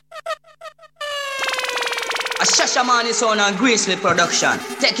A Shashamane sound and Greezzly production,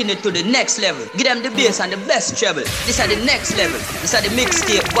 taking it to the next level. Give them the bass and the best treble. This are the next level. This are the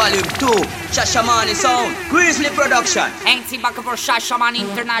Mixtape Vol.2. Shashamane sound, Greezzly production. Ain't see back for Shashamane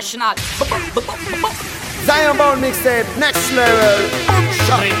International. Zion Bound Mixtape, next level.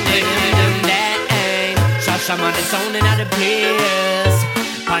 Shashamane sounding at the place.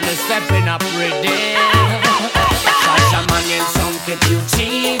 And the stepping up ready. Shashamane il son che ti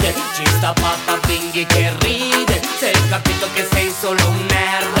uccide. Ci sta fatta finghi che ride. Se hai capito che sei solo un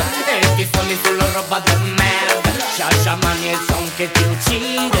nerd e ti suoni solo roba del merda. Shashamane il son che ti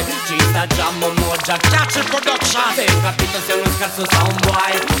uccide. Ci sta già Momo già Cacci Production. Se hai capito sei uno scarso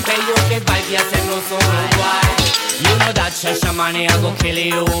soundboy. Meglio che vai via se non sono guai. You know that Shashamane I go kill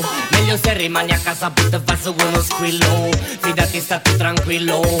you. Meglio se rimani a casa put falso con uno squillo. Fidati sta tu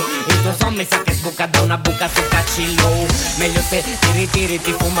tranquillo. Il tuo son mi sa che sbuca da una buca su caccillo. Meglio se ti ritiri,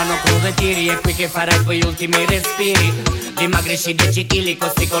 ti fumano crude tiri. È qui che farai i tuoi ultimi respiri. Dimagrisci 10 kg con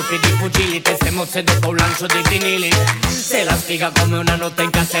sti colpi di fucili. Teste mozze dopo un lancio di vinili. Se la spiega come una notte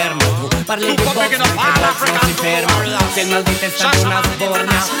in caserma. Tu parli di box ma che box non si ferma. Se il mal di testa è una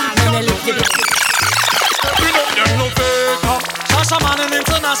sbornia. Non è liquido. Them no faker, Shashamane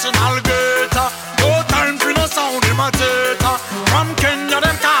international gator. No time for no sound imitator. From Kenya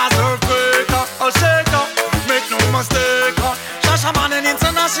them cause earthquaker. A shaker, make no mistake. Shashamane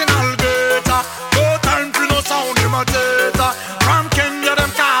international gator. No time for no sound imitator. From Kenya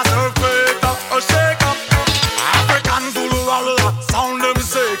them cause earthquaker. A shaker, African Zulu warrior, sound them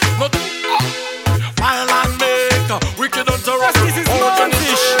sick. Not violent maker, wicked and terrorist.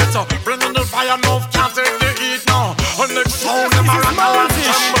 Out bringing the fire, no can't take the heat now. And next sound them a rattle and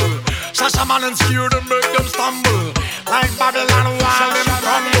tremble. Shashamane and skew them, make them stumble. Like Babylon while them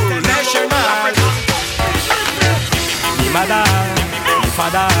crumble. Nation Africa. Mi madame, mi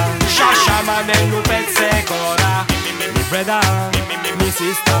fada, Shashamane nu pezze cora. Mi breda, mi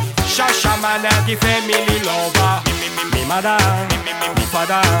sister, Shashamane di family lover. Mi madame, mi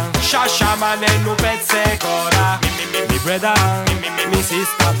fada, Shashamane nu pezze cora. Mi breda, mi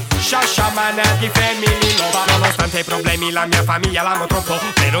sister, Shashamane di family lover. Nonostante i problemi la mia famiglia l'amo troppo.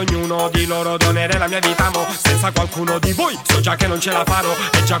 Per ognuno di loro donerei la mia vita mo. Senza qualcuno di voi so già che non ce la farò.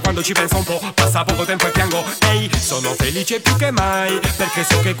 E già quando ci penso un po' passa poco tempo e piango. Ehi, sono felice più che mai perché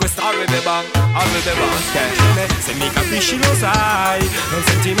so che questa se mi capisci lo sai. È un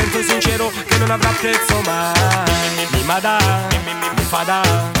sentimento sincero che non avrà prezzo mai. Mi mada, mi fada,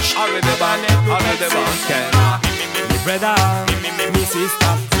 mi breda, mi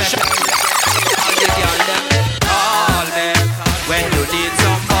sister. All the girl them call me when you need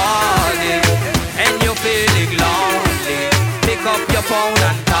somebody and you feeling lonely. Pick up your phone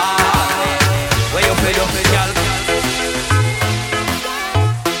and call me. Where you feel up, girl?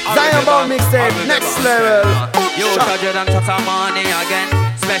 Zion Bound Mixtape, next level. You touch it and touch some money again.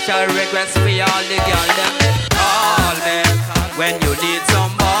 Special request for all the girl them call me when you need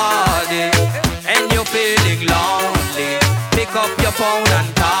somebody and you feeling lonely. Pick up your phone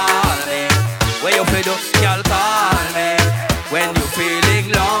and call me. Where you feel up, girl, call me when you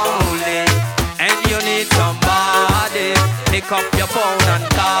feeling lonely and you need somebody. Pick up your phone and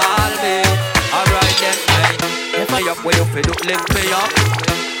call me. Alright then, hey. If I up where you feel up, link me up.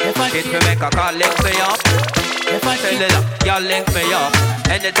 If me make a call, link me up. If I tell it up, y'all link me up.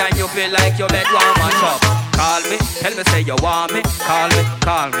 Anytime you feel like your bed warm and up, call me, tell me say you want me. Call me,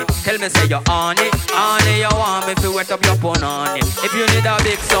 tell me say you on it. On it you want me, if you wet up your phone on it. If you need a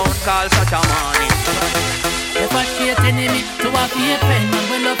big sound, call Shashamane. If I create enemy to a fake friend, man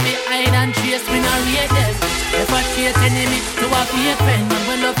will up the hide and trace, we not rate them. If I create enemy to a fake friend, man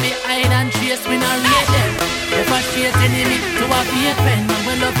will up the hide and trace, we not rate them. If I create enemy to a fake friend, man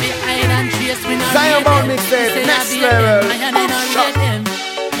will up the hide and trace, we not rate them. Zion Bound Mixtape, next level.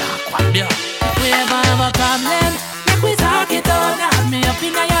 If we ever have a problem, make we talk it out. Have me up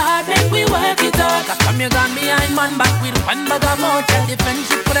in your heart, make we work it out. Cause from you gone behind man back with one bag of mouth. And the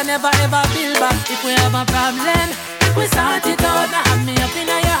friendship could never ever build back. If we have a problem, make we sort it out. Now have me up in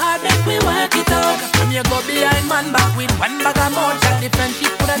your heart, make we work it out. Cause from you go behind man back with one bag of mouth. And the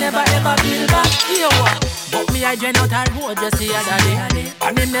friendship could never ever build back. Yo, but me I join out a road just the other day.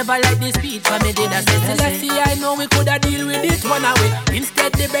 And me never like this speech for me did I say. Till I see I know we coulda deal with it one away.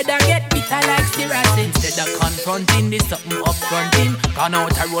 Instead the brother get bitter like syrup. Instead of confronting this something upfronting. Gone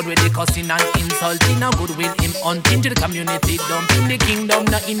out a road with the cussing and insulting. Now good with him hunting to the community dumping the kingdom.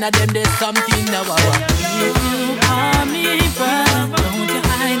 Not in a them there's something now. If you call me brother, don't you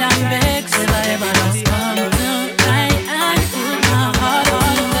hide and vex. If I ever just come tonight and put my heart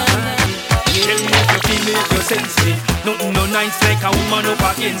on the line. me if you sense me. Nothing no nice like a woman up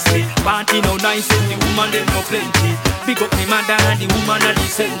against me. Party no nice and the woman them no plenty. Big up me mother and the woman of the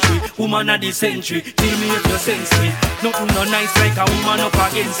century. Woman of the century. Tell me if you sense me. Nothing no nice like a woman up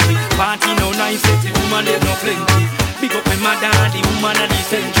against me. Party no nice and the woman them no plenty. Big up me mother and the woman of the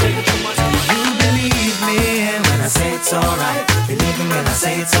century. Do you believe me when I say it's alright? Believe me when I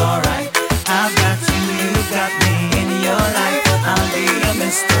say it's alright. I've got you, you've got me in your life. I'll be your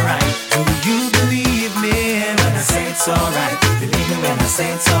Mr. Right. Do you believe me when I say it's alright? Believe me when I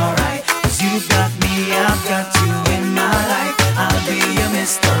say it's alright. Cause you've got me, I've got you in my life. I'll be your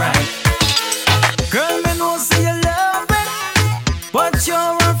Mr. Right. Girl, me know say you love it, but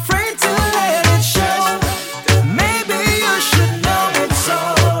you're afraid to let it show. Maybe you should know it's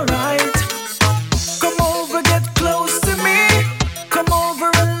alright. Come over, get close to me. Come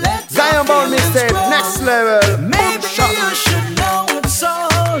over and let Zion Bound Mixtape, next level. Maybe you should know it's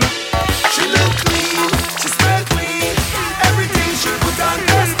all. She look clean, she smell clean. Everything she put on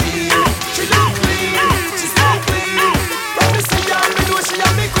her skin. She look clean, she smell clean. Promise me, me know she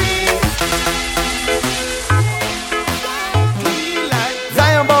am me queen.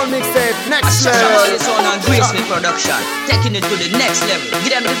 Zion Bound Mixtape, next level. Shashamane sound and Greezzly production, taking it to the next level.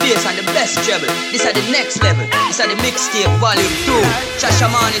 Give them the bass and the best treble. This are the next level. This are the Mixtape Vol.2.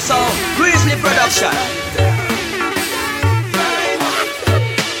 Shashamane sound, Greezzly production.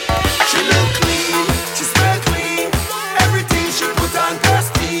 She look clean, she smell clean. Everything she put on her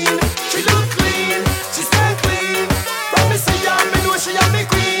skin. She look clean, she smell clean. Promise me, me know she am me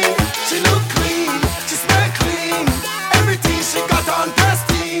queen. She look clean, she smell clean. Everything she got on her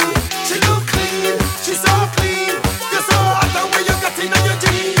skin. She look clean, she so clean. You're so hot the way you got in your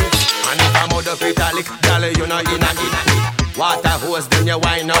jeans. And if I'm out of italic, girl, you know in a water hose, then you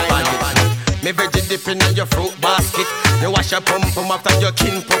wind up on it. Me veggie dipping in your fruit basket. You wash your pum pum after your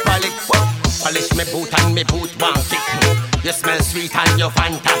kin properly. Polish me boot and me boot one kick. You smell sweet and you're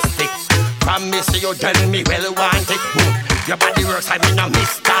fantastic. From me so you tell me well want it. Your body works like me no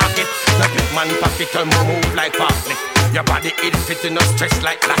miss target. The big man pocket and move like public. Your body it fit in no stretch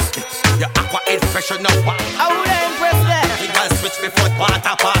like plastic. Your aqua it fresh on no walk. I would impress that. You gotta switch me foot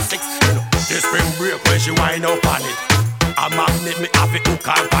 1:06. You know, this spring break when she wind up on it. A magnet me have it hook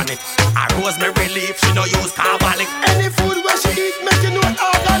up on it. A rosemary leaf she no use carbolic. Any food where she eat make you know it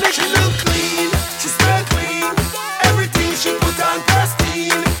organic. She look clean, she smell clean. Everything she put on her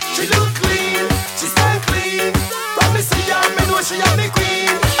skin. She look clean, she smell clean. Promise me, me know she am me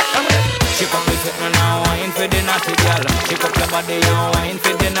queen. She up with it now, wine for the natty girl. She up your body and wine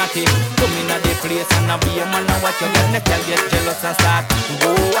for the natty. Come in at the place and I be a man and watch your girl. The girl get jealous and start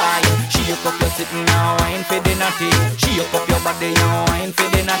go wine. She up your sitting now, wine for the natty. She up your body and wine for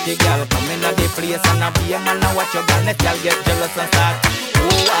the natty girl. Come in at the place and I be a man and watch your girl. The girl get jealous and start go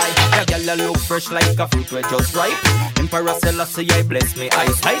wine. The girl look fresh like a fruit we just ripe. Emperor Selassie I bless me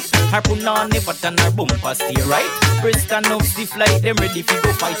eyesight. Her put on the foot and her bumper stay right. Breast and up stiff like them ready for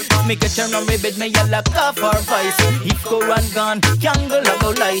go fight. Make a turn on me bed, me a lock off her vice. If go and gone, candle a go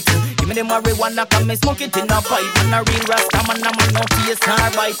light. Give me the marijuana, come me smoke it in a pipe. And a real rasta man, a man no taste nor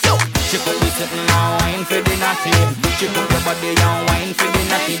bite. Yo, she could be sitting and wine for the natty. She could your body and wine for the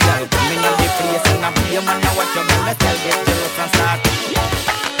natty girl. Come in a the place and a be a man, a watch your girl. Let's tell get jealous and start.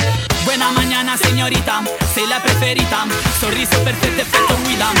 Buena mañana señorita, sei la preferita. Sorriso perfetto, effetto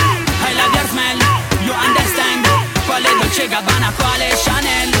guida. I love your smell, you understand. Quale Dolce Gabbana, quale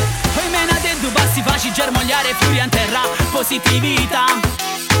Chanel. Poi mena de Dubai si faci germogliare furia in terra. Positività.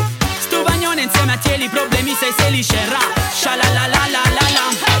 Sto bagnone insieme a te i problemi se li scerra. Sha-la-la-la-la-la-la.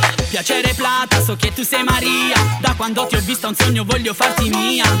 Piacere plata, so che tu sei Maria. Da quando ti ho visto un sogno voglio farti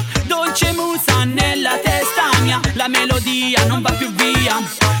mia. Dolce musa nella testa mia. La melodia non va più via.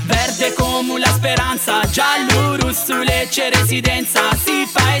 Verde come la speranza. Giallo, rosso, lecce residenza. Si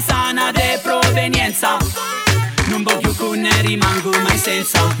paesana de provenienza. Non voglio che ne rimango mai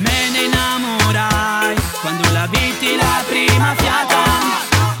senza. Me ne innamorai quando la vidi la prima fiata.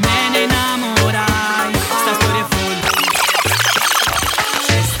 Me ne innamorai. Sta storia è full.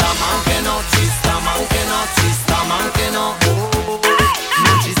 Ci sta ma anche no, ci sta ma anche no, ci sta ma anche no.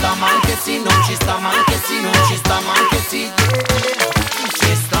 Non ci sta ma anche sì, non ci sta ma anche sì, non ci sta ma anche sì.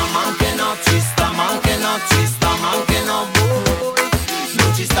 Ci sta ma anche no, ci sta ma anche no, ci sta ma anche no.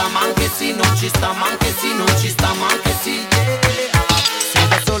 Non ci sta ma anche sì, non ci sta ma anche sì, non ci sta ma anche sì. Sei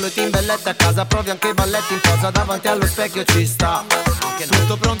da solo e ti imbelletta a casa, provi anche i balletti in posa davanti allo specchio ci sta.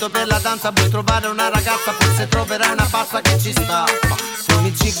 Tutto pronto per la danza, vuoi trovare una ragazza, forse troverai una pazza che ci sta.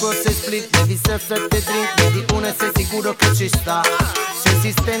 Fumici 5 o 6 split, bevi 6 o 7 drink, vedi uno e sei sicuro che ci sta. Sei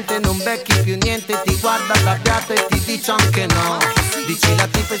insistente, non becchi più niente, ti guarda arrabbiato e ti dice anche no. Dici la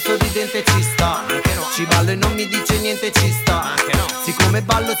tipa è sorridente, ci sta. Ci ballo e non mi dice niente, ci sta. Siccome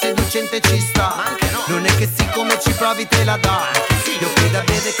ballo seducente, ci sta. Non è che siccome ci provi te la dà. Io qui da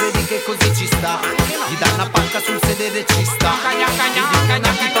bere credi che così ci sta. Gli dà una panca sul sedere, ci sta. Gli dico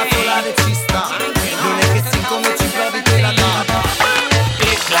una tipa solare, ci sta. Non è che siccome ci provi te la dà.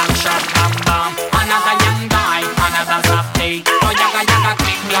 Click, clack, shot, bam, bam. Another young guy, another soft day. Oh, yaga, yaga,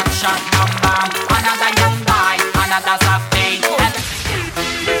 click, clack, shot, bam, bam. Another young guy, another soft day.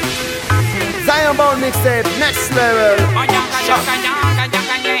 Zion Ball Mixtape, next level. Oh, yaga, yaga, yaga,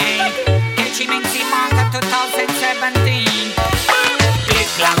 yaga, yeah. Catching in the market 2017. Click,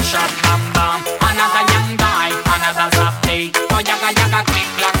 clack, shot, bam, bam. Another young guy, another soft day. Oh, yaga, yaga, click,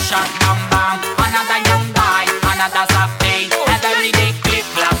 clack, shot, bam, bam. Another young guy, another soft day. Every day, click,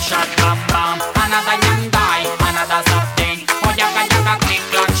 clack, shot, bam, bam. Another young guy, another soft day. Oh, yaga, yaga, click,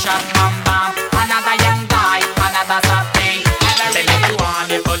 clack, shot, bam, bam. Another young guy, another soft day. Every day.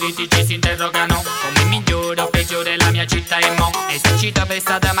 I politici si interrogano come migliore o peggiore la mia città è mo'. Esercito per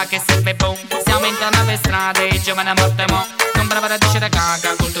strada ma che serve boh. Si aumentano per strade e giovane a morte mo'. Non brava radice da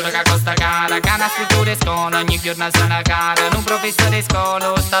caca, cultura che costa cara. Cana strutture scuola, ogni giorno sana cara. Un professore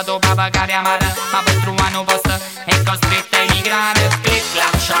scuola, stato papagare amara. Ma per trovare un posto è costretto a emigrare. Click,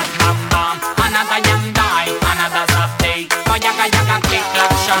 clack, shot, bam, bam. Another young guy, another soft day. Oh, yaga, yaga, click,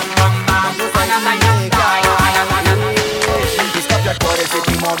 clack, shot, bam, bam. Another young guy, Ti scoppia il cuore se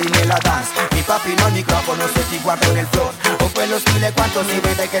ti muovi nella dance. Mi pappino il microfono se ti guardo nel floor. Con quello stile quanto si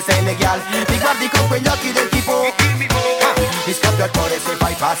vede che sei legal. Mi guardi con quegli occhi del tipo mi scoppia il cuore se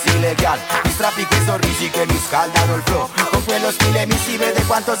fai passi legal. Mi strappi quei sorrisi che mi scaldano il flow. Con quello stile mi si vede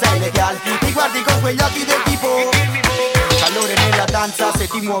quanto sei legal. Mi guardi con quegli occhi del tipo calore nella danza se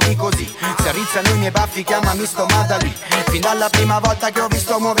ti muovi così. Se arrizzano i miei baffi chiamami sto lì. Fin dalla prima volta che ho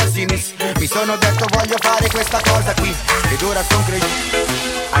visto muoversi Miss, mi sono detto voglio fare questa cosa qui. Ed ora son cresciuto.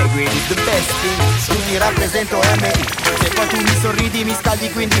 I grade is the best thing. Ti rappresento MI. Se poi tu mi sorridi mi scaldi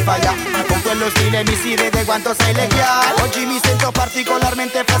quindi fai a. Con quello stile mi si vede quanto sei legal. Oggi mi sento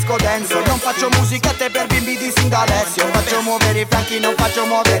particolarmente fresco denso. Non faccio musichette per bimbi di Sindalessio. Faccio muovere i fianchi, non faccio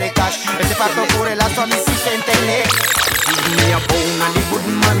muovere cash. E se parto pure la sua mi si sente lei. Give me a bone and the good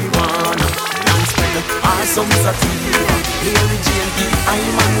marijuana. Long spread, awesome sativa. Mary Jane,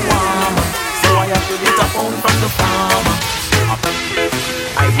 I'm on warm. So I have to get a pound from the farmer.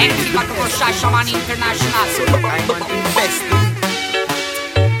 Entri back for Shashamane International. So I'm on investing.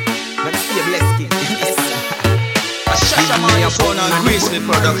 But still blessed. A Shashamane sound and Greezzly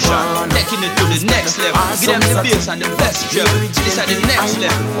production, taking it to the next level. Give them the bass and the best treble. This is the next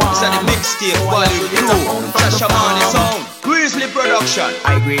level. This is the Mixtape Vol.2. Shashamane sound, Greezzly production.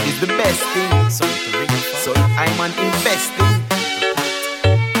 I grade is the best thing. So I'm on investing.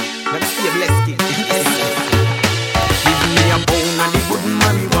 But still blessed. Give me a pound and the good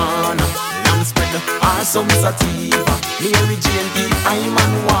marijuana. Long spread, awesome sativa. Mary Jane, I'm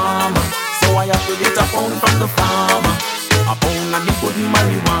on warm. So I have to get a pound from the farmer. A pound of the good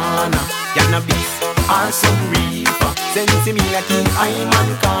marijuana. Cannabis or some reefer. Send me like I'm on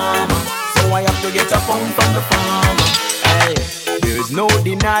karma. So I have to get a pound from the farmer. Hey, there's no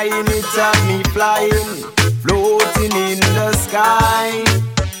denying it of me flying, floating in the sky.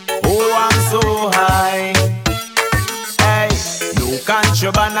 Oh, I'm so high. Hey, no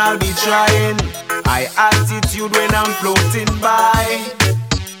contraband I'll be trying. High altitude when I'm floating by.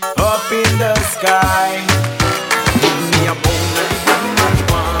 Up in the sky. Give me a pound of the good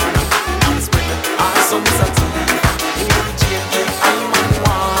marijuana. I'm spreading awesome sativa. Mary Jane, I'm on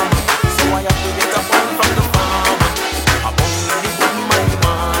warm. So I have to get a pound from the farmer. A pound of the good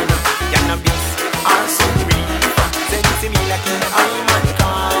marijuana. Cannabis, awesome reefer. Send it to me like I'm on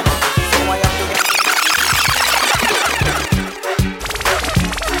karma. So I have to get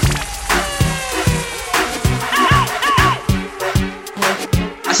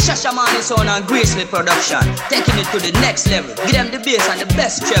A Shashamane sound and Greezzly production, taking it to the next level. Give them the bass and the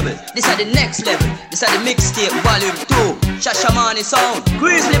best treble. This is the next level. This is the Mixtape Vol.2. Shashamane sound,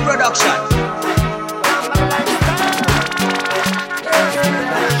 Greezzly production.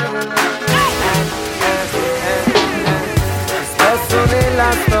 Spesso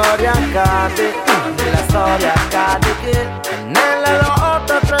nella storia accade che nella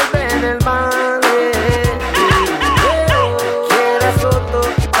lotta tra il bene e il male.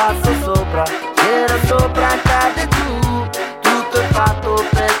 C'era sopra, accade giù. Tutto è fatto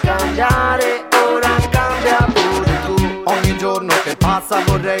per cambiare. Ora cambia pure tu. Ogni giorno che passa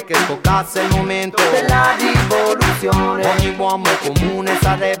vorrei che toccasse il momento della rivoluzione. Ogni uomo comune sa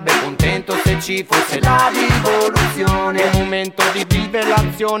sarebbe contento se ci fosse la rivoluzione. Un momento di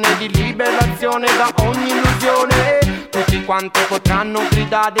rivelazione, di liberazione da ogni illusione. Tutti quanti potranno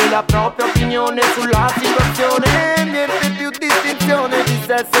gridare la propria opinione sulla situazione. Niente più distinzione di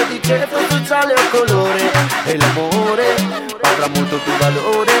sesso, di ceto sociale o colore. E l'amore avrà molto più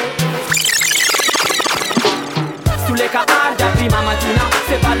valore. Sulle carde a prima mattina,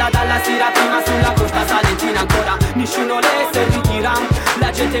 se balla dalla sera prima sulla costa salentina ancora. Nessuno le se ritira,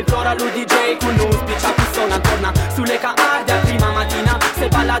 la gente implora lui DJ con non spiccia qui sono attorno. Sulle carde a prima mattina, se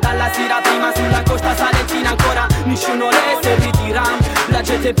balla dalla sera prima sulla costa salentina ancora. Nessuno le se ritira, la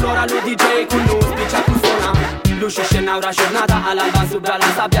gente implora lui DJ con non spiccia qui sono. Luce scena una giornata, all'alba sopra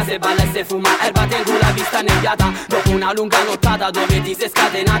la sabbia, se balla e se fuma erba tengo la vista nebbiata. Dopo una lunga nottata dove ti sei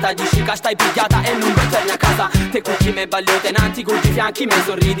scatenata, dici che stai pigliata e non torni a casa. Te cucchi me balli tenanti, con i fianchi me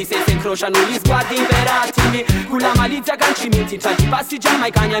sorridi, se si incrociano gli sguardi per attimi. Con la malizia cancimenti, tra i passi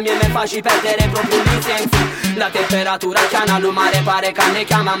giamaicani a me facci perdere proprio i sensi. La temperatura chiana, lo mare pare che ne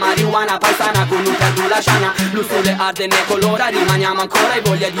chiama marijuana paesana, con un perdu la ciana. Lo sole arde ne colora, rimaniamo ancora e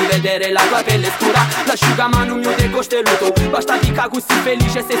voglia di vedere la tua pelle scura. L'asciugamano mio de costeluto, basta dica così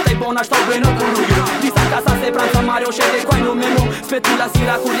felice se stai buona sto bene con lui. Di sta casa se pranza mare o scende qua in un memo, spettu la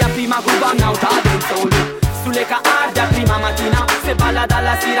sera curia prima cuba nauta dentro. Sulle carde a prima mattina, se balla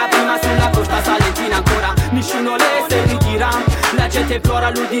dalla sera prima sulla costa salentina ancora. Nessuno le se ritira, la gente implora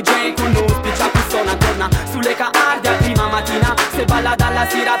lui DJ con non spiccia qui sono attorno. Sulle carde a prima mattina, se balla dalla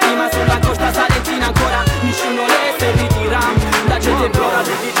sera prima sulla costa salentina ancora. Nessuno le se ritira, la gente implora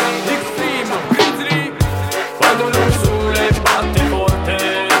lui DJ. Extreme, Greezzly. Quando lo sole batte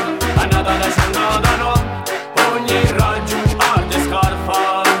forte, annata da giornata no, ogni raggio arde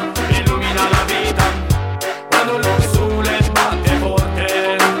scarfa, illumina la vita. Quando lo sole batte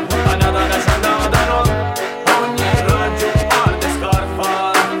forte, annata da giornata no, ogni raggio arde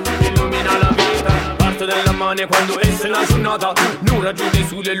scarfa, illumina la vita. Parte della mano quando esce la giornata, non raggiunge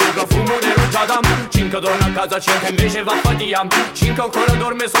sulle luca fumo di rugiada. Cinque torna a casa, cinque invece va a fatia, cinque ancora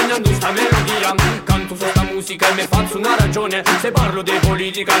dorme sognando sta melodia. Canto su sta musica e mi faccio una ragione, se parlo di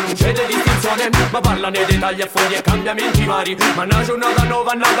politica non c'è distinzione, ma parlano dei tagli a fondi e cambiamenti vari. Ma una giornata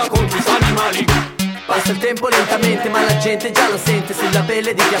nuova nata contro gli animali. Passa il tempo lentamente ma la gente già lo sente sulla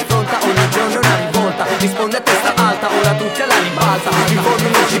pelle di chi affronta ogni giorno una rivolta. Risponde a testa alta, ora tutti alla ribalta.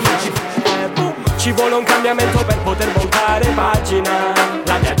 Ci vuole un cambiamento per poter voltare pagina,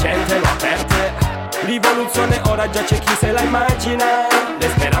 la mia gente lo avverte. Rivoluzione ora già c'è chi se la immagina, le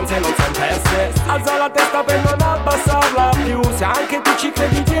speranze non son perse. Alza la testa per non abbassarla più, se anche tu ci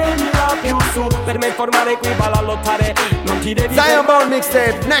credi tienila più su. Per me formare qui vale a lottare, non ti devi Zion Ball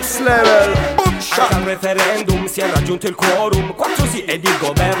Mixtape, next level. Anche al referendum si è raggiunto il quorum, 4 sì ed il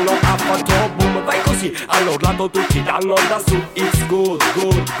governo ha fatto boom. Vai così, hanno urlato tutti dal nord a sud. It's good,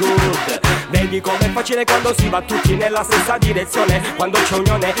 good, good. Vedi com'è facile quando si va tutti nella stessa direzione, quando c'è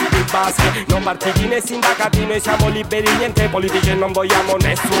unione di base, non partiti né sindacati, noi siamo liberi, niente politici e non vogliamo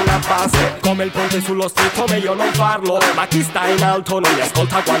nessuna base. Come il ponte sullo stretto meglio non farlo, ma chi sta in alto non mi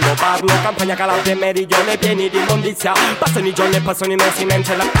ascolta quando parlo. Campagna, Calabria e Meridione pieni di immondizia, passano i giorni e passano i mesi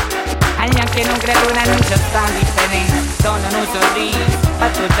mentre la... Agli anche non creatura non c'è sta differenza, sono un sorriso a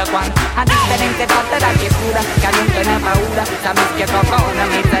tutta quanta. A differenza fatta da chi cura, che non te ne paura, sa mischia qualcosa,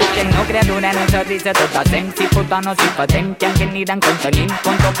 mezza scena creatura non sorriso tutta sensi, puttano si potenti, anche ni dan conto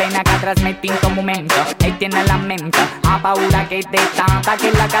l'incontro pena che trasmetti in tuo momento, e tiene la mente, ha paura che è dettata,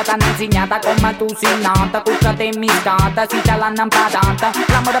 che la casa non insegnata come tu sei nata, tutta te miscata, si te l'hanno imparata,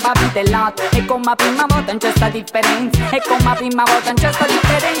 l'amore va vitellato, e come la prima volta non c'è sta differenza, e come la prima volta non c'è sta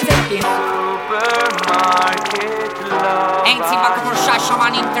differenza. Supermarket love. Ain't si back for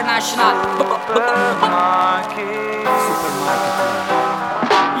Shashamane International.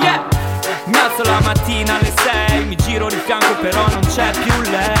 Yeah! Mi alzo la mattina alle 6, mi giro di fianco però non c'è più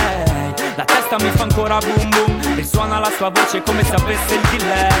lei. La testa mi fa ancora boom boom, risuona la sua voce come se avesse il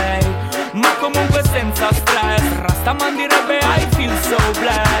delay. Ma comunque senza stress, Rastaman direbbe I feel so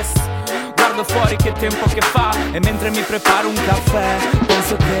blessed. Guardo fuori che tempo che fa e mentre mi preparo un caffè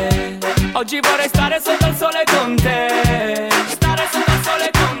penso che oggi vorrei stare sotto il sole con te. Stare sotto il sole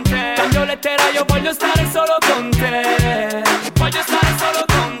con te. Cambio lettera, io voglio stare solo con te. Voglio stare solo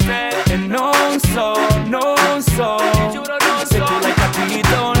con te. E non so, giuro non se so. Tu l'hai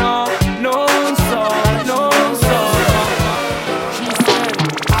capito, no, non so, non so. She said,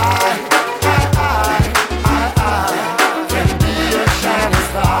 I can be your shining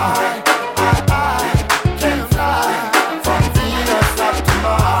star.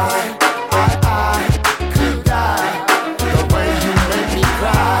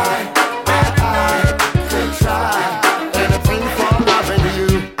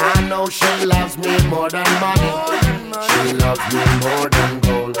 know she loves me more than money. She loves me more than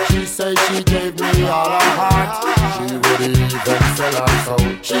gold. She says she gave me all her heart. She would even sell her soul.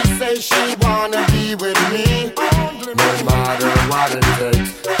 She says she wanna be with me, no matter what it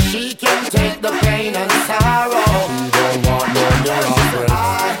takes. She can take the pain and sorrow. She don't want no more friends.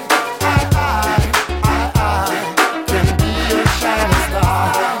 I can be your shining star.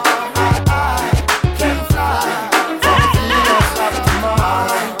 I can fly from Venus up to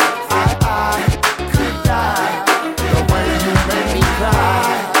Mars. I could die the way you make me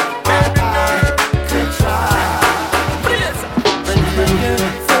cry. I could try.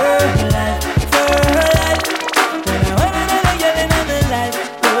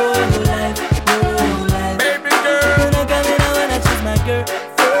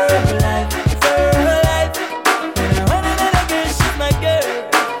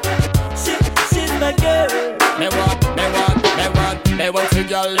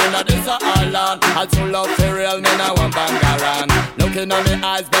 I true love for real, me now one bangaran. Looking at me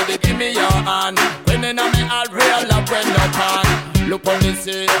eyes, baby, give me your hand. When in me heart, real love when no pan. Look on the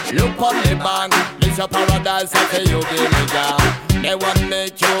sea, look on the bank. This your paradise, I say you give me job. They want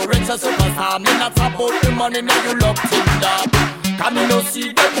make you rich as superstar. Me not about the money, make you look tipped up. Can me no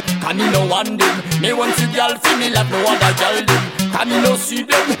see them, can me no want them. Me want to girl feel me like no other girl them. Can me no see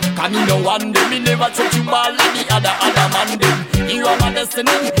them, can me no want them. Me never treat you bad like the other man them. You are my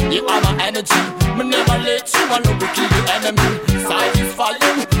destiny, you are my energy. Me never let you and no kill the enemy.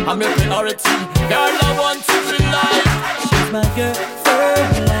 Satisfying, I'm a priority. Girl, I want you for life. She's my girl for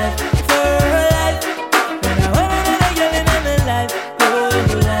life, for life. And I want another girl in my life,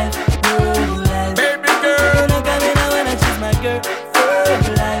 for life, for life. Baby girl, no coming out when I choose my girl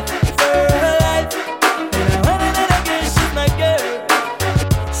for life, for life. And I want another girl, she's my girl.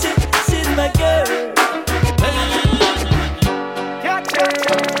 She's my girl.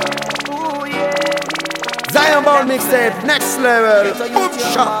 Zion Bound Mixtape, next level. Boom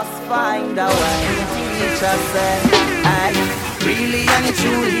shot. Find a way, teacher said, I really and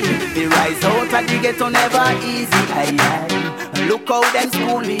truly, the rise out of the ghetto never easy. Aye. Look how them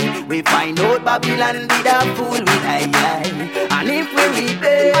school me. We find out Babylon did a fool me. Aye. And if we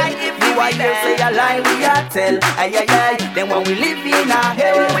rebel, you are here say a lie we a tell. Aye. Then when we live in a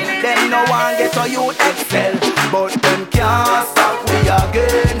hell, them no one get to you excel. But them can't stop we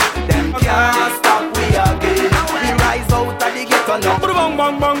again. Them can't stop we again. We rise out of the ghetto now. Bang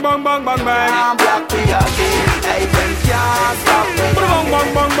bang bang bang bang bang bang. I'm black we again. Hey, them can't stop we bang bang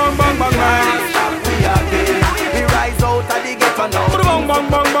bang bang bang bang bang. Can't stop we again. We rise out of the ghetto now. Bang bang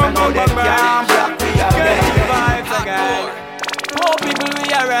bang bang bang bang bang. I'm black we again. Get the vibes again. Poor people we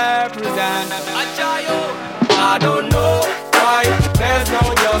are represent. I don't know why there's no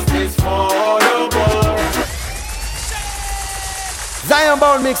justice for the poor. Zion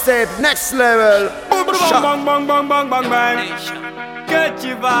Bound Mixtape, next level. Boom shot. Bang bang bang bang bang bang. Get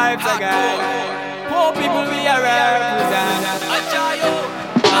your vibes again. Poor people we are represent.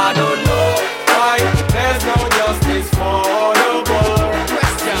 I don't know why there's no justice for the poor.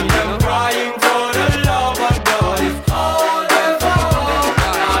 See them crying for the love of God is all they want.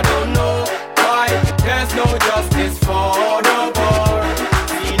 I don't know why there's no justice for the poor.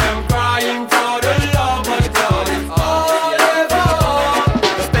 See them crying for the love of God is all they want.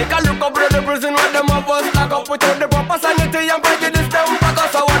 Just take a look up at the prison where them of us lock up without the proper sanity and prejudice them back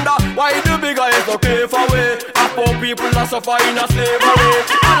us. I wonder why the bigger is okay for way. Poor people are suffering a slavery.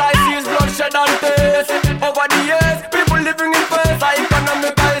 All I see is bloodshed and taste. Over the years, people living in first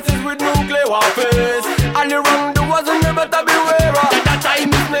economic crisis with nuclear warfare. All the wrongdoers never to beware. That time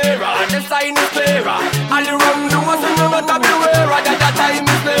is nearer, the sign is clearer. All the wrongdoers never to beware. That time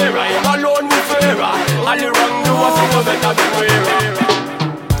is nearer, I'm alone with fear. All the wrongdoers never to beware.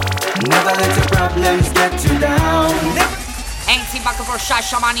 Never let your problems get you down. Ain't see back for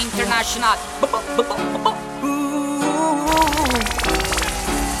Shashamane International.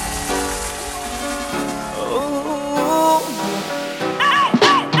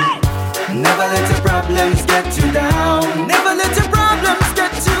 Never let your problems get you down. Never let your problems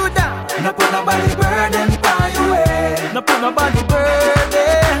get you down. No put nobody burden by your way. No put nobody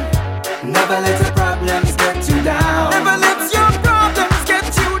burden. Never let your problems get you down. Never let your problems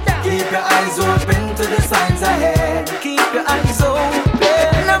get you down. Keep your eyes open to the signs ahead. Keep your eyes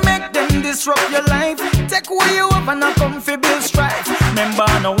open. Now make them disrupt your life. Take away you up and come fi build strife. Remember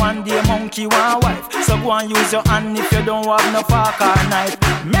no one day monkey one wife. So go and use your hand if you don't have no fork or knife.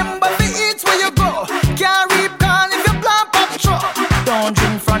 Remember the eats where you go. Can't reap corn if you plant patrol. Don't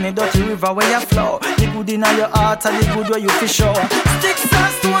drink from the dirty river where you flow. The good in your heart and the good where you fish show. Sticks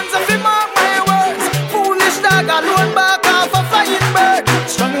and stones if you mark my words. Foolish dog alone back off a flying bird.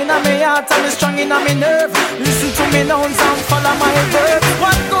 Strong in a me heart and it's strong in my nerve. Listen to me now and follow my verb.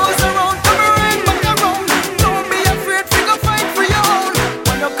 What goes around, come around, back around. Don't be afraid, figure fight for your own.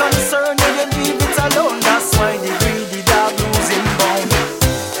 When you're concerned, you leave it alone. That's why the greedy dog losing bone.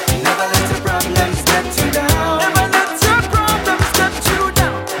 Never let your problems get you down. Never let your problems get you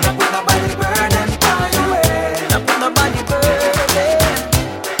down. Not put nobody burden by your way. Not put nobody burden.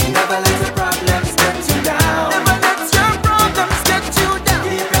 Never let your problems get you down. Never let your problems get you down.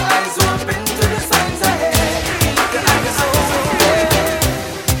 Keep your eyes open to the signs ahead. Keep your eyes open.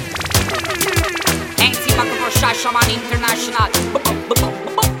 Ain't back for Shashamane International.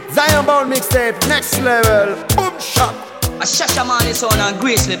 Zion Bound Mixtape, next level. Boom shot. A Shashamane sound and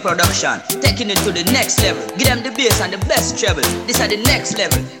Greezzly production, taking it to the next level. Give them the bass and the best treble. This are the next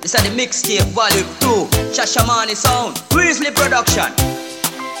level. This are the Mixtape Vol.2. Shashamane sound, Greezzly production.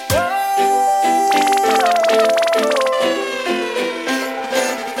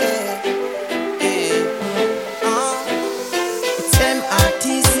 It's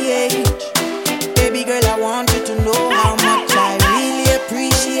M-I-T-C-H. Baby girl, I want you to know how much I really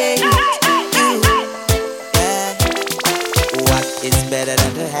appreciate you. Yeah. What is better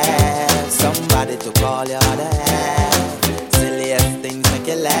than to have somebody to call your other half? Silliest things make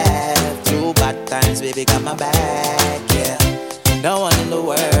you laugh. True bad times, baby, got my back, yeah. No one in the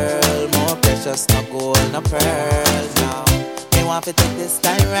world more precious, no gold, no pearls, no. Me want to take this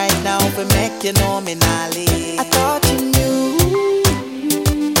time right now to make you know me not leave. I thought you knew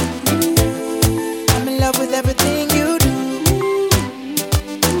I'm in love with everything you do.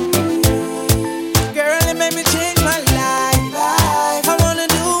 Girl, it made me change my life. I wanna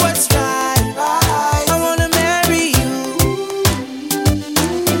do what's right. I wanna marry you.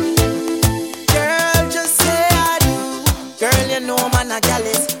 Girl, just say I do. Girl, you know man a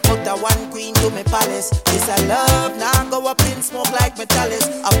jealous. Put a one queen to me palace. This a love, now go up in smoke like metallic.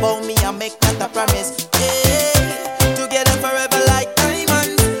 About me, I make not a promise. Yeah, together forever like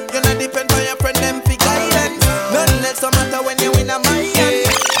diamonds. You not depend on your friend, them for guidance. Nothing else no matter when you in a my hand.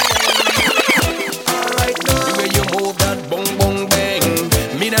 Alright now. The way you move that bong bong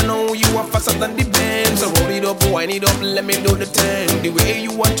bang. Me don't know you are faster than the band. So roll it up, wind it up, let me do the thing. The way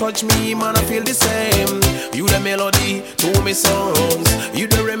you want touch me, man, I feel the same. You the melody to me songs. You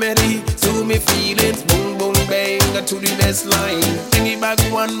the remedy to me feelings. Boom boom bang to the best line. Bring it back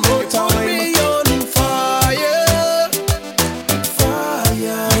one more time. Put me on fire,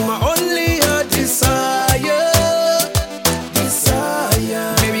 fire. You my only desire,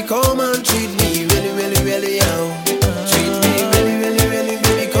 desire. Baby, come and treat me really, really, really young. Treat me really, really, really,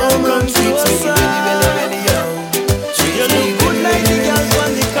 baby, come and treat me really, really, really young. Treat me good like the girls on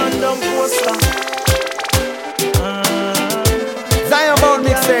the condom poster. Zion Bound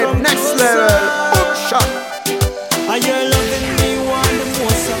Mixtape, next level. Boom shot. Are you loving me one the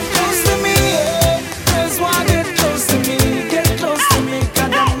most? Close to me, yeah. Girls want get close to me, get close to me.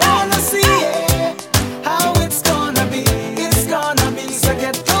 'Cause I wanna see, yeah, how it's gonna be. It's gonna be, so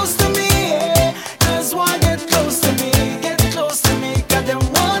get close to me, yeah. Girls want get close to me, get close to me. 'Cause they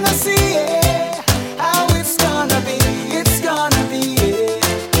wanna see, yeah, how it's gonna be. It's gonna be,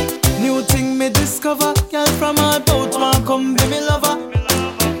 yeah. New thing me discover, girl from my boat want come be me lover.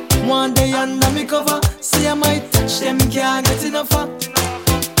 One day under me cover, see I might touch them, can't get enough of.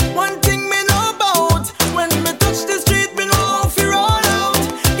 One thing me know about, when me touch the street, me know how fi roll out.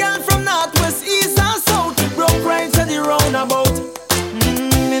 Girl from north, west, east and south, broke right to the roundabout.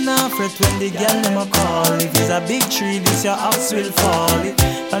 Me not fret when the girl them a call. If it's a big tree, this your house will fall.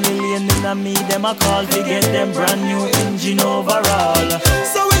 And the lane in a me, them a call to get them brand new engine overall.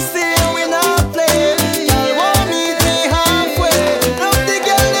 So we stay, we not play. Y'all want meet me halfway. Love the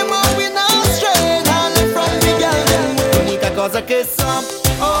girl them all, we not stray. All from the girl them way. L'unica cosa che so,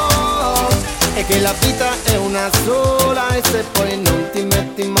 oh, è che la vita è una sola. E se poi non ti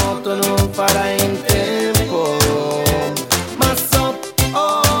metti in moto non farai in tempo. Ma so,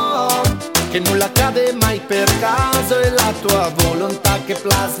 oh, che nulla accade mai per caso. È la tua volontà che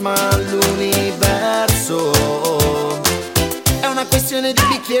plasma l'universo. È una questione di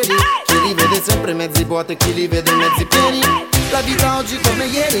bicchieri. Chi li vede sempre mezzi vuoti e chi li vede mezzi pieni. La vita oggi come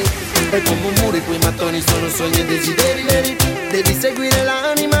ieri è come un muro i cui mattoni sono sogni e desideri veri. Devi seguire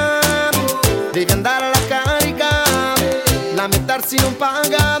l'anima, devi andare alla carica. Lamentarsi non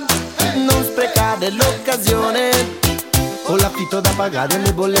paga, non sprecare l'occasione. Ho l'affitto da pagare,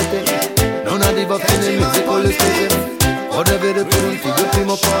 le bollette, non arrivo a fine mese con le spese. Vorrei avere pure un figlio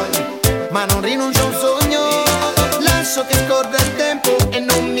prima o poi, ma non rinuncio a un sogno. Lascio che scorra il tempo e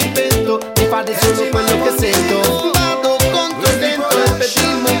non mi pento di fare solo quello che sento. Vado contro il vento e per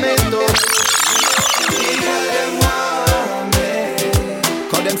il momento.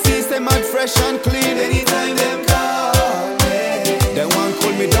 Now them system and fresh and clean. Anytime them call me, they want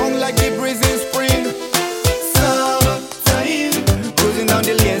cool me down like the breeze in spring. Summertime, cruising down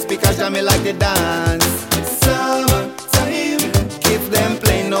the lane, speakers jam me like the dance. Summertime, kids them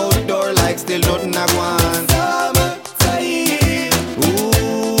playing outdoor like still nothing I want. Summertime,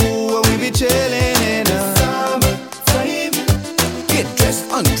 ooh, we be chilling in a summertime. Get dressed,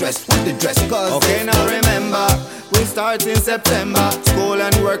 undressed with the dress cause okay, now remember, we start in September. School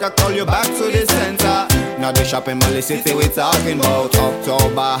and work, I call you back to the center. Now the shopping mall is city we talking about.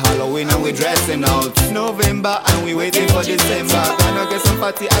 October, Halloween and we dressing out. November and we waiting for December. Gonna get some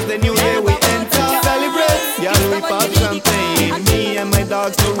party as the new year we enter. Celebrate, yeah we pop champagne. Me and my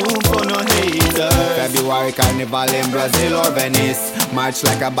dogs, no room for no haters. February carnival in Brazil or Venice. March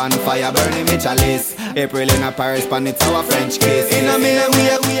like a bonfire burning me chalice. April in a Paris, pan it's our French kiss. In a million we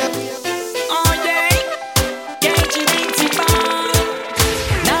are.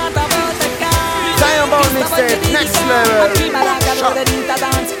 Mixtape, next level.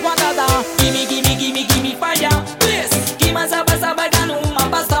 Gimme fire, please. Gimme saba ganuma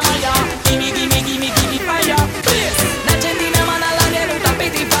pasta maya. Gimme fire, please. N'accendi mano all'aria non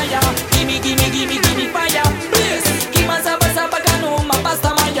tappeti fire. Gimme fire, please. Gimme saba ganuma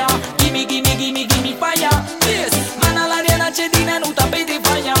pasta maya. Gimme fire, please. Mano all'aria n'accendi non tappeti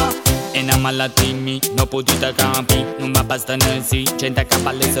fire. E non malatimi, non potete campi. Non mi basta nasi. Gente a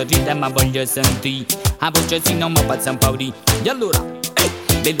capalle sorride ma voglio sentire. A voce sì non mi pazza un po' di. E allora,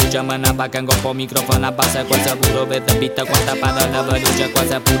 vedo già una vacca un po' microfono a bassa. Cosa puro per la vita, quanta parola veloce.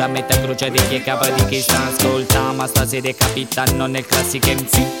 Cosa pura mette croce di chi è capo di chi sta ascolta. Ma stasera è capitano nel classico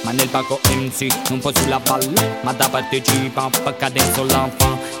MC. Ma nel palco MC, non po' sulla palla. Ma da partecipa, cadenza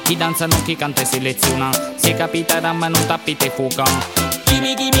sull'enfant. Chi danza non chi canta e seleziona. Se capiterà ma non tappite fuoca.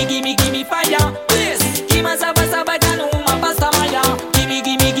 Gimme fire, please. Gimme saba ganuma pasta maya. Gimme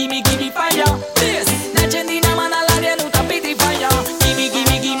fire, please. N'accendi una mano all'aria non tappeti fire. Gimme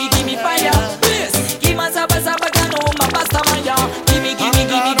fire, please. Gimme saba ganuma pasta maya. Gimme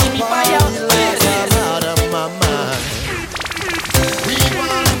fire, please. Out of my mind. We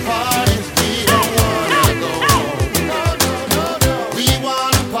wanna party, we don't wanna go home. We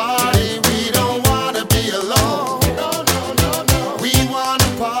wanna party, we don't wanna be alone. We wanna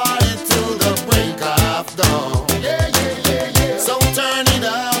party till the break of dawn. So turn it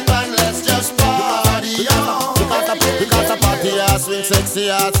up and let's just party on. Because a party ass swing sexy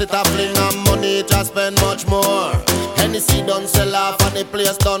ass, it a fling and money just spend much more. Hennessy done sell off and the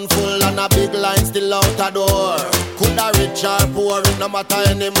place done full and a big line still out a door. Coulda rich or poor, it no matter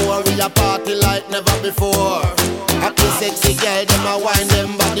anymore. We a party like never before. Happy sexy girl, them a wine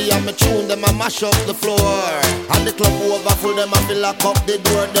them body and me tune them a mash up the floor. And the club over full, them a fill lock up the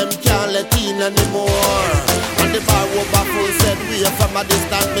door, them can't let in anymore. And the bar over full, said we from a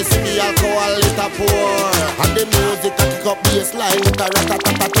distance, me see the alcohol it a pour. And the music a kick up bassline with a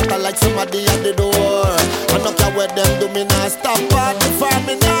rat-a-tat-a-tat like somebody at the door. And look at where them do, me nah stop party for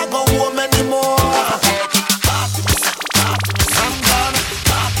me nah go home anymore.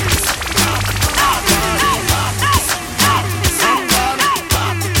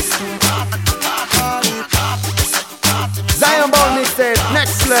 Zion Ball Mixtape,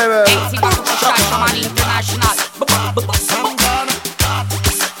 next level. Shashamane International.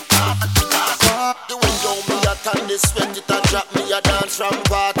 The window me a turn this sweat it a drop me a dance from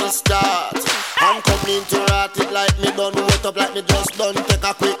party start. I'm coming to rat it like me done wet up like me just done take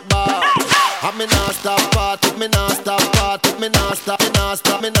a quick bath. And me nah stop party, me nah stop party, me nah stop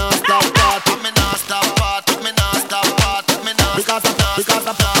party, me nah stop party, me nah stop party, me nah stop party, me nah because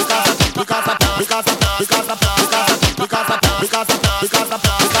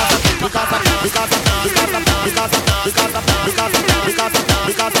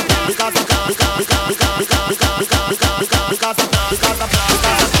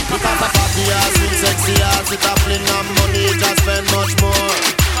sexy ass it a fling and money just spend much more.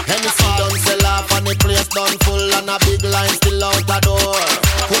 Hennessy done sell off and the place done full and a big line still out the door.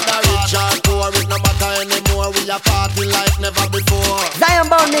 Coulda rich or poor, it no matter anymore. We a party like never before. Zion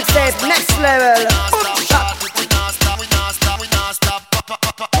Ball Mixtape, next level.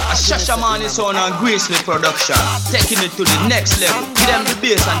 A Shashamane sound and Greezzly production, taking it to the next level. Give them the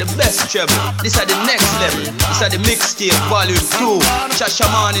bass and the best treble. This are the next level. This are the Mixtape Vol.2.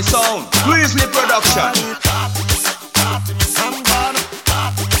 Shashamane sound, Greezzly production.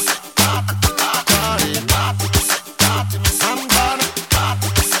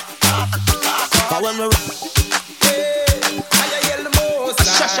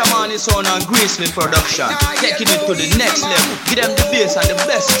 Shashamane Shashamane sound and Greezzly production, taking it to the next level. Give them the bass and the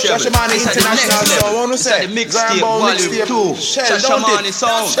best treble. Shashamane International sound, It's at the Mixtape Vol.2. Shashamane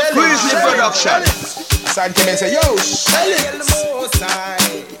sound, Greezzly production. Side came and say, yo, shell it.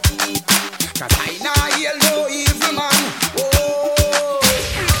 Cause I not hear no evil man. Oh,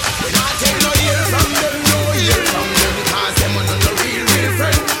 we not take no heal from them, no heal from them. Cause them are not no real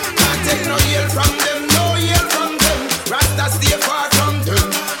friend. Not take no heal from them, no heal from them. Rasta stay far from them.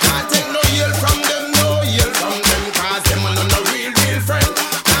 Not take no heal from them, no heal from them. Cause them are not no real friend.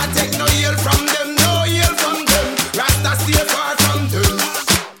 Not take no heal from them, no heal from them. Rasta stay far from them.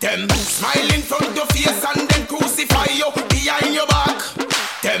 Them smiling from your face and then crucify you behind your back.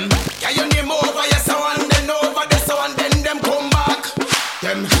 Them get your name over yes so and then over this so and then them come back.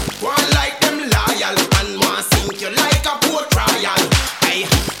 Them one like them loyal and want sink you like a poor trial. Hey,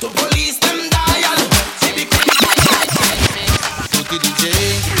 to police them dial. Tutti DJ,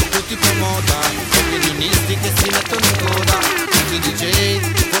 tutti promoter, opinionisti che si mettono in coda. Tutti DJ,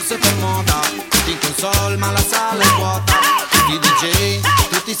 forse per moda, tutti in console ma la sala è vuota. Tutti DJ,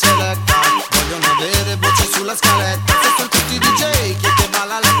 tutti selecta, vogliono avere voce sulla scaletta. Se sono tutti DJ che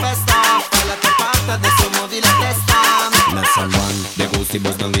balla la festa, fai la tua parte, adesso muovi la testa. Mess and one, dei gusti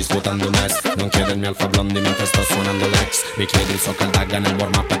boss non disputando Nest. Non chiedermi Alfa Blondy mentre sto suonando l'ex. Mi chiedi il so caldaga nel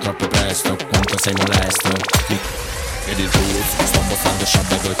warm up è troppo presto. Quanto sei molesto? Ed il roots, sto postando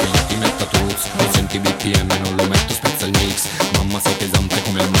sciabba perché io ti metto tools. Lo senti BPM non lo metto, spezza il mix. Mamma sei pesante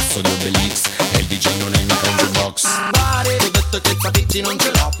come il masso di Obelix. E il DJ non è mica un jukebox. Bare, ho detto che i patici non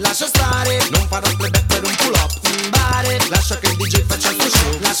ce l'ho. Lascia stare, non farò playback per un pull up. Bare, lascia che il DJ faccia il suo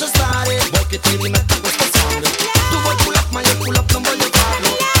show. Lascia stare, vuoi che ti rimetta questo sound. Tu vuoi pull up ma io pull up non voglio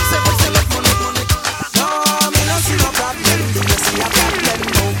farlo. Se vuoi select money. No, me no see no problem. Do you see a problem?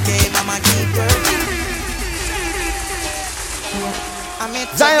 Okay, mama keep working.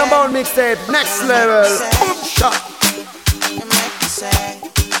 Zion Bound Mixtape, next level. Boom shot.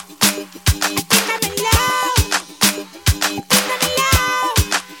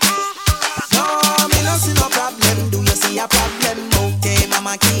 No, me no see no problem. Do you see a problem? Okay,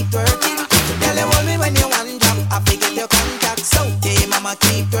 mama keep working. Tell you hold me when you want drop. I forget your contacts. Okay, mama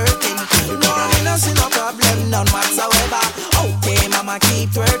keep working. No, me no see no problem, none whatsoever. Okay, mama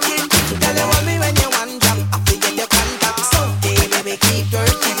keep working. Tell you hold me when you want drop. I forget your contacts. Okay, baby keep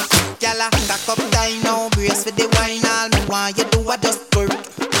working. Gyal, cock up time now, brace for the wine. All me want you do a just work.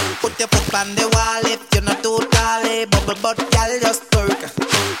 Put your foot on the wall if you're not too tall. Bubble butt, gyal, just work.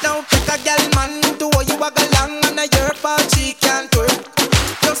 Now take a gyal man to where you walk along and a your fault she can't work.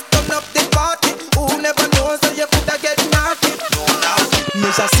 Just turn up the party. Who never knows that you coulda get naughty?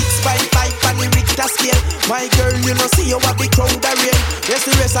 Measure 6.5 on the Richter scale. My girl, you know see you have the crowd a real. Yes,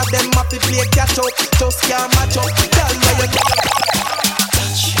 the rest of them have to play catch up. Just can't match up. Tell me you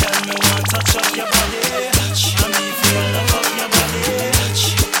Tell me one touch of your body. Touch. And me feel love of your body. Touch.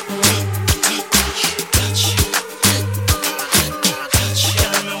 Touch. Touch.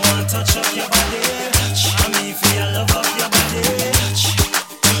 Tell me one touch of your body. Touch. And me feel love of your body. Touch.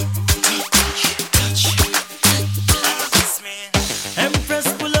 Touch. Empress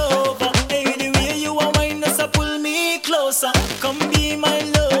pull over. Hey, the way you are wine us pull me closer. Come be my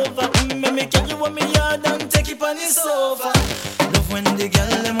lover. Me carry you on me yard and take it on the sofa. When the girl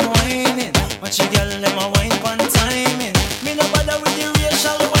them a whining, watch the girl them a wine pon timing. Me no bother with the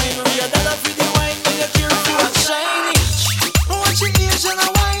racial wine, real dollar for the wine. Me a care for what's shiny. Watch the Asian a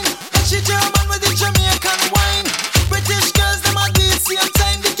wine, watch the German with the Jamaican wine. British girls them a do the same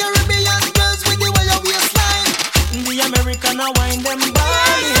time. The Caribbean girls with the way of waistline. The American a wine them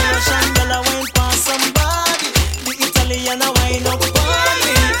body, Russian girl a wine pon somebody. The Italian a wine up on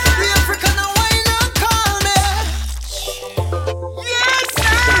me. The African a wine up call me.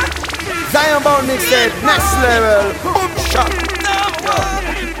 Zion Bound Mixtape, next level. Boom shot.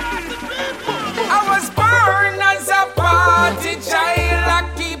 I was born as a party child. I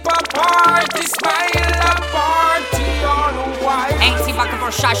keep a party smile, a party all the while. Ain't see back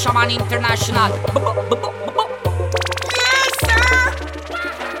for Shashamane International. Yes, sir.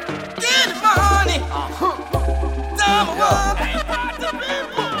 Get money.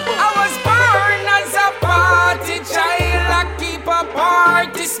 I was born as a party child. I keep a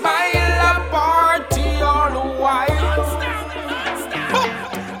party smile, a party all the while.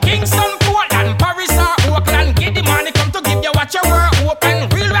 Kingston, Portland, Paris or Oakland. Get the money, come to give you what you were open.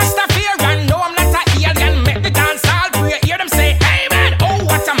 Real Rastafarian, no I'm not a alien. Make the dance all pray, hear them say amen. Oh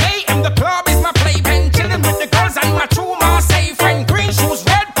what a mayhem, the club is my playpen. Chilling with the girls and my true Marseille friend. Green shoes,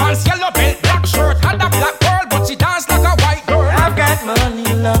 red pants, yellow belt, black shirt. Had a black girl but she dance like a white girl. I've got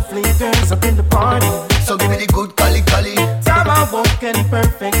money, lovely girls up in the party. So give me the good cali cali. Time out woken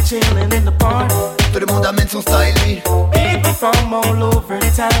perfect, chilling in the party. Tout le monde amène son style, lui. People from all over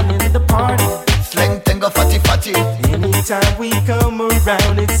town in the party. Slang, tango, fatty, fatty. Anytime we come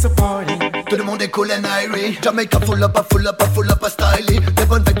around, it's a party. Tout le monde est cool and airy. Jamaica full up, full up, full up, styley. Des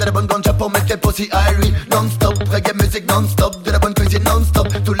bonnes fêtes, de la bonne ganja pour mettre les possi airy. Non-stop, reggae music non-stop. De la bonne cuisine non-stop.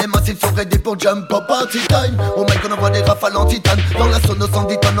 Tous les massifs sont ready pour jump up party time. Oh my god, on voit des rafales en titane. Dans la sono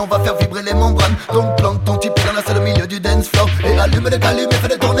 110 tonnes, on va faire vibrer les membranes. Donc plante ton type dans la salle au milieu du dance floor. Et allume le calume et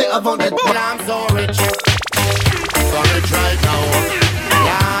fais-le tourner avant d'être. Well, I'm so rich. So rich right now.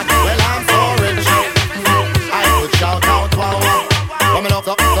 Yeah, well, I'm so rich. I could shout out, wow. Coming up,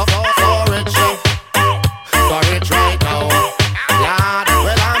 so rich. So rich right now. Yeah,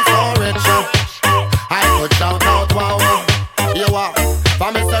 well, I'm so rich. I could shout out, wow. You are.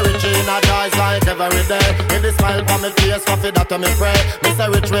 For Mr. Rich in a joys like every day. With the smile for me face, coffee that to me pray.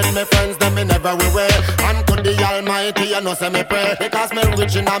 Mr. Rich with me friends, them in every way. And to the Almighty, you know say me pray. Because me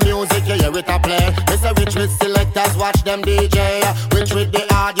rich in a music, you hear it a play. Mr. Rich with selectors, watch them DJ. Rich with the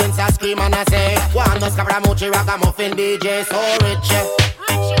audience, I scream and I say, one no scaramucci, ragamuffin DJ. So rich,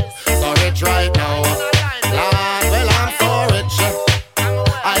 so rich right now. Lord, well I'm so rich.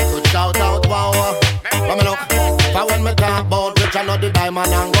 I could shout out wow. But me look, for when me talk about rich, I know the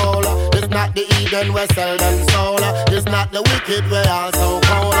diamond and gold. It's not the Eden we sell them soul. It's not the wicked we all so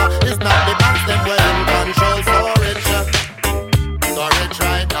cold. It's not the banks them we in control. So rich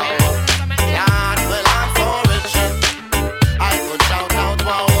right now. Lord, well I'm so rich. I could shout out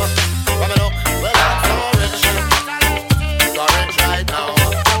wow. But me look, well I'm so rich. So rich right now.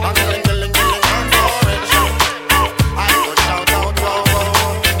 I'm killing, I'm so rich. I could shout out wow.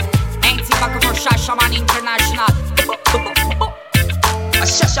 Ain't it back for Shashamane International? A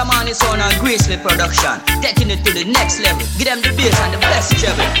Shashamane sound and Greezzly production, taking it to the next level. Give them the bass and the best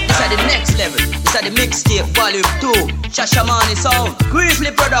treble. This is the next level. This is the Mixtape Vol.2. Shashamane sound,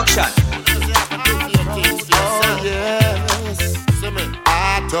 Greezzly production. Oh yes,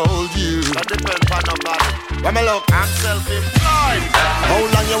 I told you. That depends on nobody. When me look, I'm self-employed. How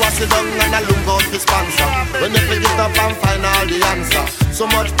long you was sit down and I look out the sponsor? When you pick it up and find all the answer. So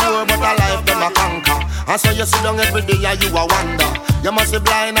much poor but a life them a conquer. And so you sit down every day and you a wonder. You must be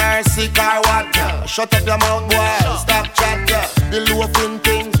blind or sick or what? Shut up your mouth boy, stop chat. The loafing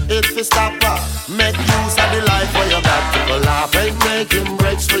thing, it fi stop. Make use of the life where you got to laugh. Ain't making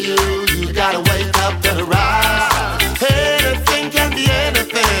breaks for you. You gotta wake up to the rise. Anything can be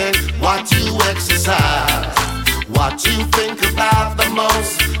anything. What you exercise, what you think about the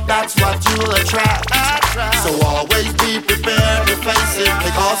most, that's what you'll attract. So always be prepared to face it,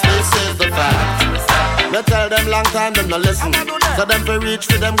 because this is the fact. Me tell them long time, them no listen. So them fi reach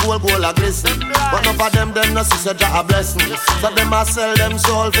for them goal a glisten. But none of them no see such a blessing. So them a sell them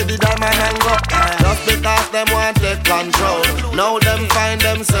soul for the diamond and go. Just because them want take control. Now them find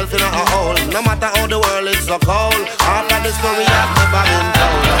themselves in a hole. No matter how the world is so cold, after the story I've never been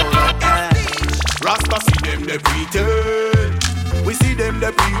told. Rasta see them they pretend. We see them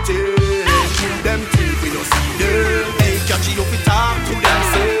they pretend. Them think we don't see them. Hey, catch you up, talk to them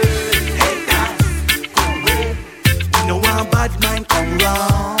say. We no want bad mind come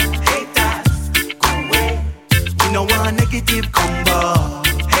wrong. Haters, go away. We no want negative come back.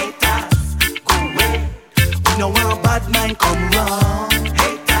 Haters, go away. We no want bad mind come wrong.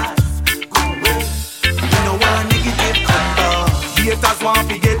 Haters, go away. We no want negative come back. Haters want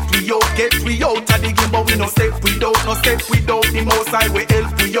to get we out of the game, but we no step without the most high. We help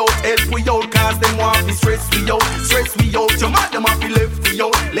we out, cause them want to stress we out. Your man them have to left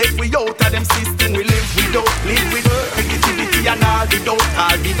we out of them system. We live with negativity and all the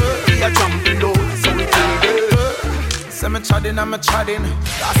we are jumping out, so we kill it. Say me chadding, I'm a chadding.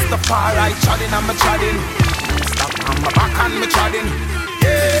 Rastafari chadding, I'm a chadding. Stop on my back and me chadding.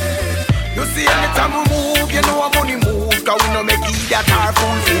 Yeah. You see anytime we move, you know I'm money move, cause we no make it that hard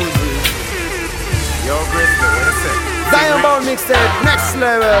full. Yo, Greezzly, what you say? Diamond Mixtape, next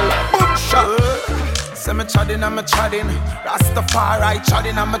level. Boom shot. Say me chadding, I'm a chadding. Rastafari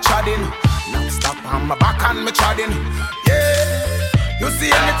chadding, I'm a chadding. Now stop on my back and me chadding. Yeah. You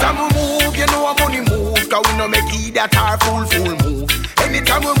see anytime we move, you know I'm money move, cause we no make it that hard full move.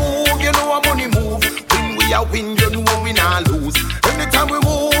 Anytime we move, you know I'm money move. When we are win, you know we not lose. Anytime we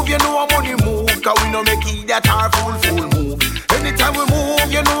move, you know I'm money move, cause we no make it that hard full move. Anytime we move,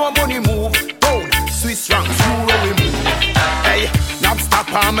 you know I'm money move. Boom, Swiss ranks, you we move. Hey, now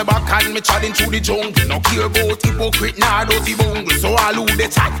stop on my back and me chadding through the jungle. No care about hypocrite, nah dirty bungle. So all who they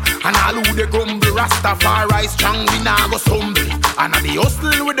chat and all who they grumble. Rastafari strong, we nah go stumble. And at the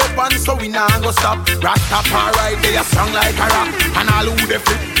hustle with the pants, so we nah go stop. Rastafari, they are strong like a rock. And all who they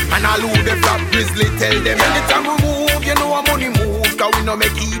flip, and all who they flop. Greezzly tell them anytime we move, you know a money move, cause we no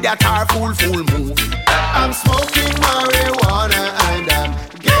make idiot or fool move. I'm smoking marijuana and I'm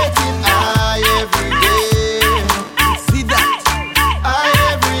getting high every day. See that? High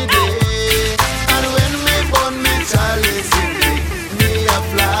every day. And when me burn me chalice, me a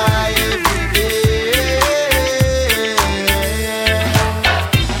fly every day.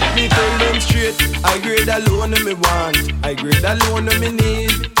 Me tell them straight, I grade alone me want, I grade alone me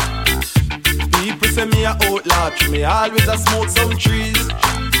need. People say me a outlaw, me always a smoke some trees.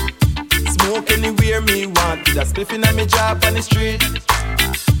 Smoke anywhere me want, with a spliff inna me job on the street.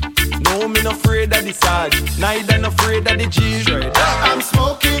 No, me no afraid of the Sarge, neither no afraid of the G's. I'm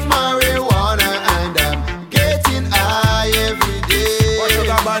smoking marijuana and I'm getting high every day. What you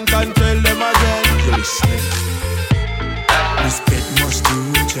got band can tell them again. You listen. Respect must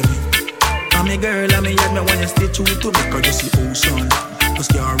do to me. I'm a girl, I'm a yard, me want you stay true to me. Cause you see ocean,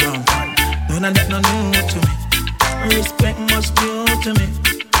 just get around. None of that no new to me. Respect must do to me.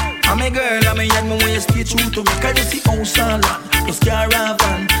 I'm a girl, I'm a young man, when you stay true to me. Cause you see ocean land, just car and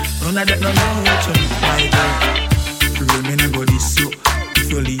van. None of that no new to me. My girl, real me no go this you. If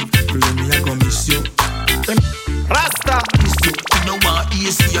you leave, real me I go miss you. Rasta, miss you. You know what,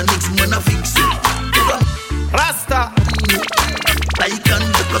 you see your next man I fix you. Rasta, like can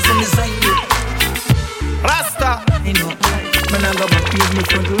because I'm inside you. Rasta, you know, man I go back to me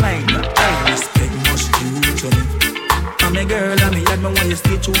front line. I respect must do to me. I'm a girl, I'm a young man, when you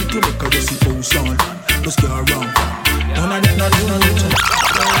stay true to me. Cause you see ocean, just go around. None of that, none to me.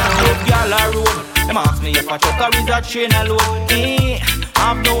 Y'all a road. Them ask me if a trucker is a train alone.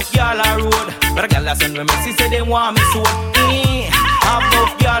 Have no y'all a road. But a gal a send me message say they want me so. Have no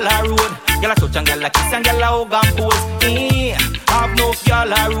y'all a road. Gal a touch and gal a kiss and gal a hug and pose. Have no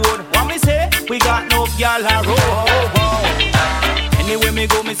y'all a road. What me say? We got no y'all a road. Anyway me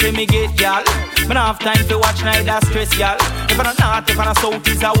go, me say me get y'all. Me not have time to watch neither stress y'all. If I not, if I south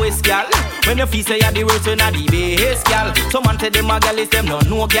is a west y'all. When you feel say you're the worst, you're not the best y'all. Some man say them a gal is them no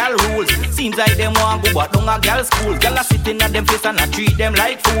know gal rules. Seems like them want go but don't a gal school. Gal a sitting at them face and a treat them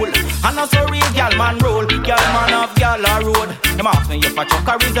like fool. And not so real gal man roll. Gal man of gal a road. Them ask me if a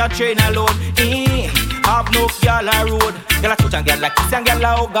trucker is a train alone. Have no gal a road. Gal a touch and gal a kiss and gal a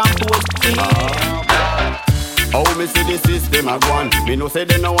hug and pose. How me see the system a gone? Me no say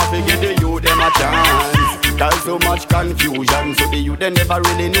they no want to give the youth them a chance. There's so much confusion, so the youth they never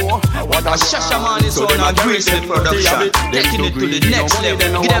really know what a Shashamane is on a Greezzly production, taking it to the next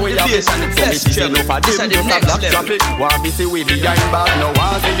level. Give them the bass and the best treble. This is the next level. Want me see we behind back, no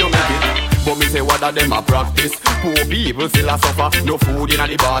one say you make it. But me say what a them a practice. Poor people still a suffer, no food in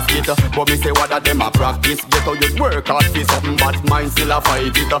the basket. But me say what a them a practice. Get how you work hard for something, but mine still a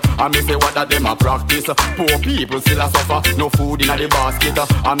fight it. And me say what a them a practice. Poor people still a suffer, no food in the basket.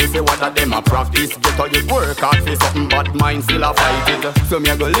 And me say what a them a practice. Get how you work hard for something, but mine still a fight it. So me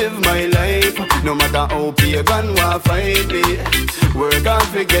a go live my life, no matter how pagan want fight me. Work hard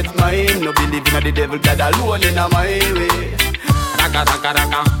to get mine, no believe in the devil, God alone in my way. Raka raka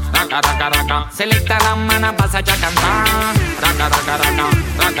raka, raka raka raka. Selecta la mana pasa ya cantar. Raka raka raka,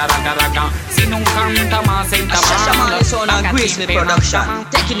 raka raka raka. Si non canta más senta más. Shashamane is on a Greezzly production,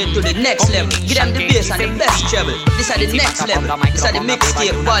 taking it to the next level. Give them the bass and the best treble. This is the next level. This is the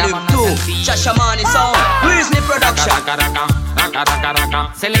Mixtape Vol.2. Shashamane is on Greezzly production. Raka raka raka raka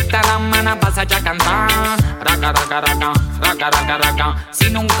raka. Selecta la mana pasa ya cantar. Raka raka raka, raka raka raka. Si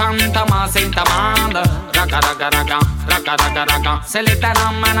non canta más senta más. Raka raka raka, raka raka raka. Selecta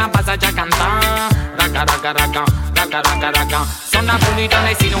la mana pasa ya cantar. Raka raka raka, raka raka raka. Sono napolitana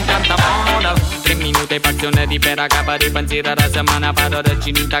e si non canta moda. 3 minuti passione libera capa di pensiero la settimana. Paro da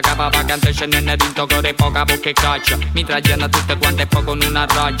cinta capa vacante scendendo dinto core poca bocca e caccia. Mi tragiano tutte quante e poi con una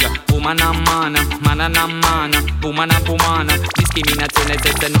raggia. Pumana mana, mana na mana. Pumana pumana, discriminazione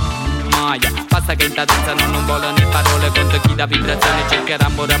senza maia. Basta che in danza non volano le parole. Conto chi da vibrazione cercherà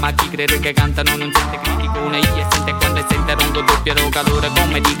amore. Ma chi crede che cantano non sente criticone. Io sente quando sente ronco doppio calore.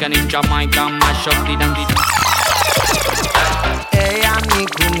 Come dicono in Giamaica ma sciolti danti. Ehi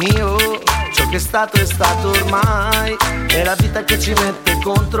amico mio, ciò che è stato ormai. È la vita che ci mette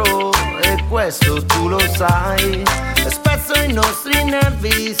contro e questo tu lo sai. E spesso i nostri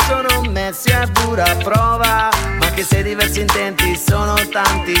nervi sono messi a dura prova. Ma che se diversi intenti sono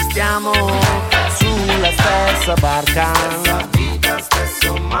tanti, stiamo sulla stessa barca. Stessa vita,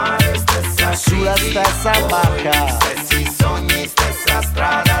 stesso mare, stessa sulla stessa barca. Stessi sogni, stessa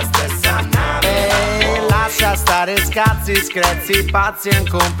strada, stessa nave. E lascia stare fare scazzi, screzi, pazzi e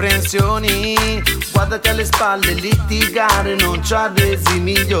incomprensioni. Guardati alle spalle, litigare non c'ha resi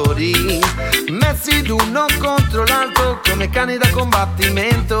migliori. Messi l'uno contro l'altro come cani da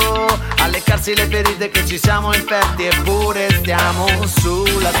combattimento, a leccarsi le ferite che ci siamo infetti, eppure stiamo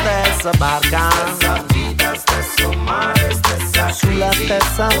sulla stessa barca. Stessa vita, stesso mare, stessa sulla crisi,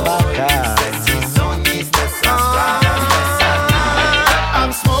 stessa barca. Stessi sogni, stessa strada, stessa nave.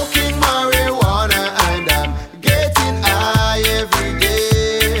 I'm smoking marijuana and I'm getting high every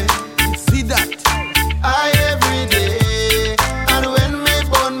day. See that? High every day. And when me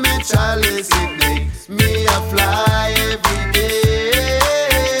burn me chalice, it makes me a fly every day.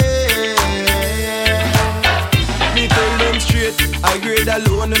 Me tell them straight, I grade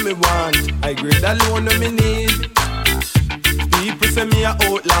alone me want, I grade alone me need. People say me a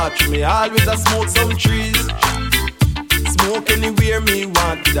outlaw, me always a smoke some trees. Smoke anywhere me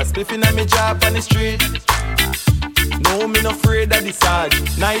want, with a spliff inna me job on the street. No, me no afraid of the Sarge,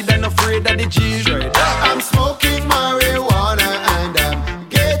 neither no afraid of the G's. Right? I'm smoking marijuana and I'm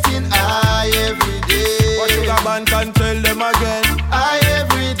getting high every day. What sugar band can tell them again? High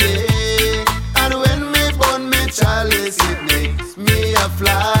every day. And when me burn me chalice, it makes me a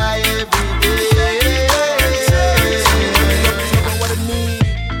fly every day.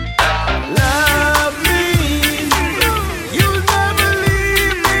 Love me, you'll never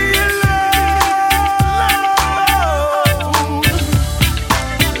leave me alone.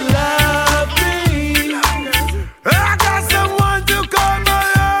 Love me, I got someone to call my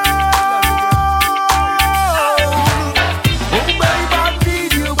own. Oh baby, I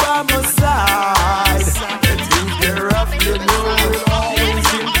need you by my side. The things get rough, you know we'll always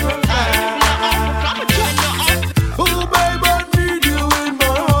improvise. Oh baby, I need you in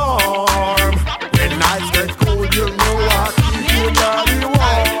my arm. When nights get cold, you know I keep your body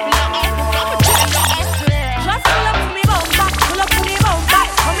warm. Just pull up to me bumper, pull up to me bumper.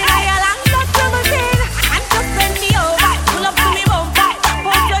 Come in here long, just to my tin, and just bend me over. Pull up to me bumper,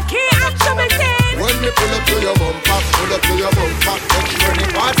 put your key and show me tin. When me pull up to your bumper, pull up to your bumper, make sure the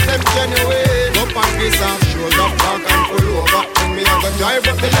parts them genuine. Up on this half shoulder, back and pull over. When me have a drive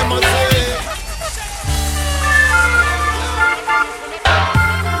up the limousine.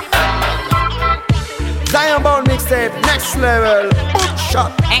 Zion Bound Mixtape, next level. Boom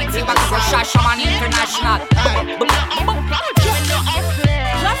shot. Ain't back for Shashamane International. Just pull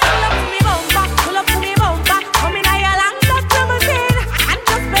up to me bumper, pull up to me bumper. Come in here long, just to my tin, and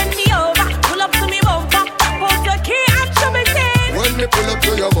just bend me over. Pull up to me bumper, put your key and show me tin. When me pull up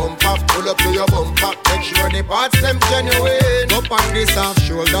to your bumper, pull up to your bumper, make sure the parts them genuine. Up on this half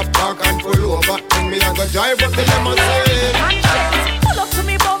shoulder, back and pull over. When me have a drive up the limousine. Handshakes, pull up to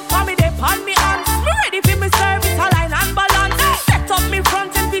me bumper, me dey on me hands. Me ready for me service, align and balance. Set up me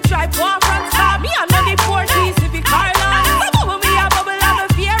front and we drive to our front car. Me and the Portuguese Civic Carland. So bubble me a bubble and my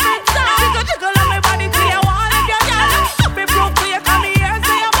favorite song. Jiggle jiggle on my body till you want if you can. Up it broke till you come here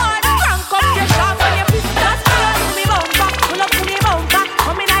say you want. Crank up your shop and your piss. Just pull up to me bumper, pull up to me bumper.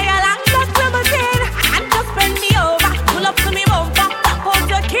 Come in here long, just to my tin, and just bend me over. Pull up to me bumper, put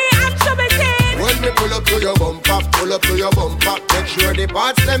your key and show me tin. When me pull up to your bumper, pull up to your bumper, make sure the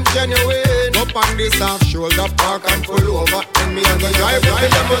parts them genuine. Up on this half shoulder, park and pull over. When me have a drive up the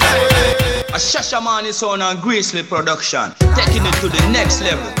limousine. A Shashamane sound and Greezzly production, taking it to the next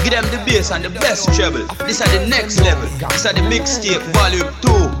level. Give them the bass and the best treble. This are the next level. This are the Mixtape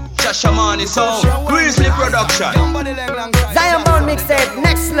Vol.2. Shashamane sound, Greezzly production. Zion Bound Mixtape,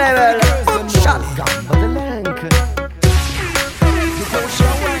 next level. Boom shot.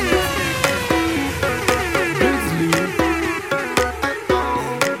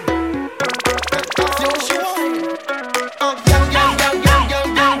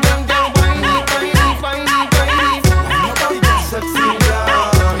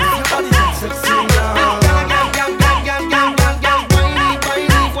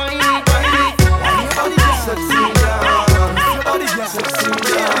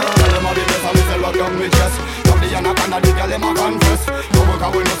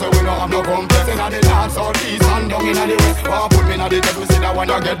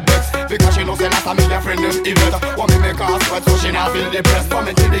 Because she knows say not a me a friend them event. Want me make her sweat so she not feel depressed. Come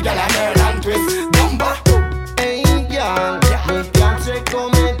into the girl and girl and twist. Number. Hey girl, mi piace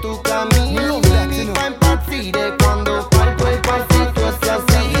come tu cammini. Fa impazzire quando fai quel passito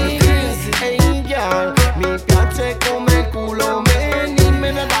assassini. Hey girl, mi piace come il culo meni.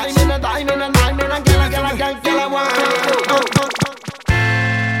 Me ne dai, me ne dai, me ne dai, me ne dai, che la vuoi.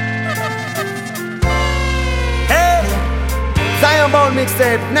 Zion Bound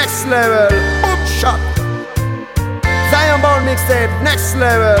Mixtape, next level. Boom shot. Zion Bound Mixtape, next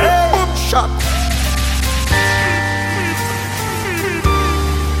level. Boom shot.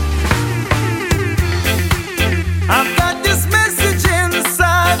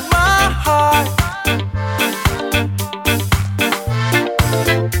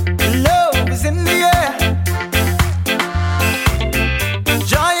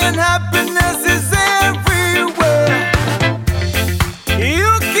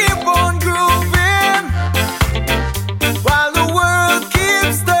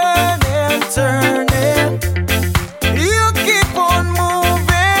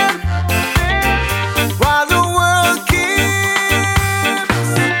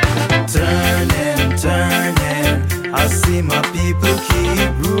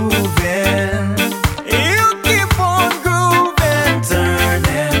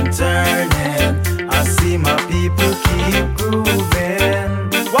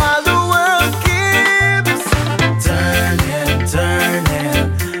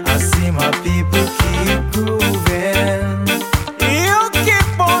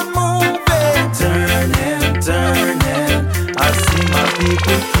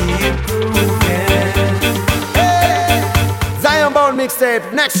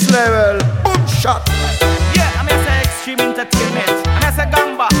 Mixtape, next level. Boom shot. Yeah, I'm gonna say extreme entertainment. I'm gonna say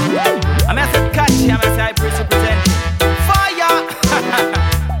gamba. I'm gonna say catchy. I'm gonna say I represent fire.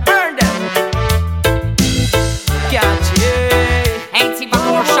 Burn them. Catchy. Ain't he back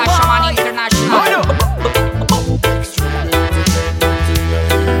for Shashamane International?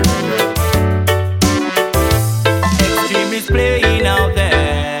 Extreme is playing out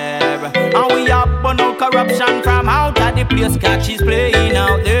there, and we up on no corruption from out of the place. Catchy's playing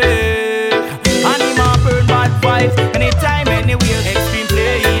out there, and him a burn bad vibes anytime, anywhere. Extreme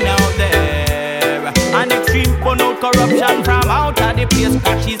playing out there, and extreme on no corruption from out of the place.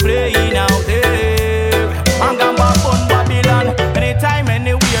 Catchy's playing out there, and gamba on Babylon anytime,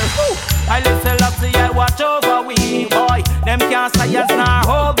 anywhere. I listen up, see I watch over we, boy. Them can't science nor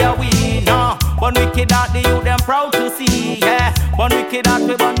over we, no. But wicked out the youth, them proud to see, yeah. But wicked out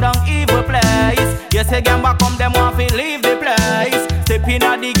we burn down evil place. Yes, again back come, them want to leave the place. Step in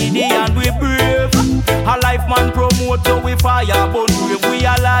at the giddy and we brave. A life man promote so we fire, but brave. We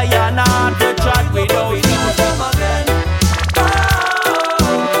a liar, not to chat without again.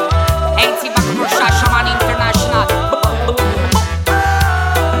 Ain't he back for Shashamane International?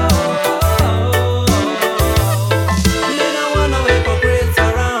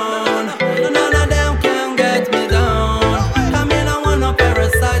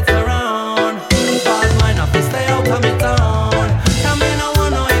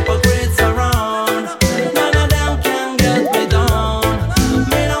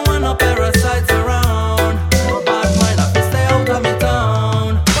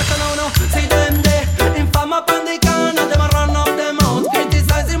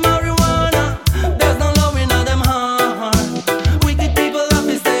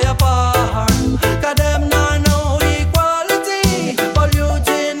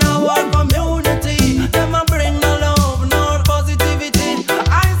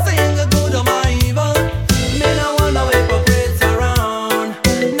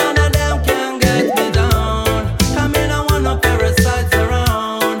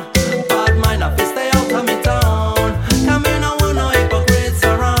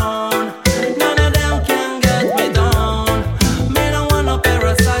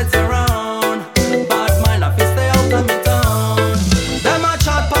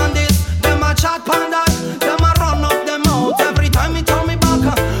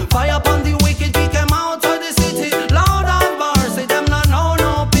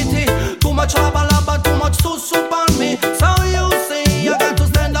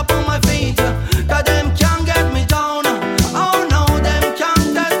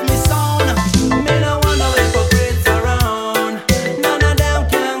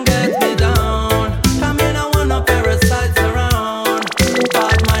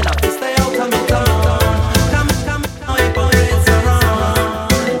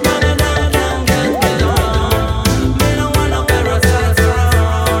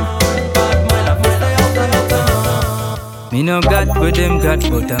 Me no got what them got,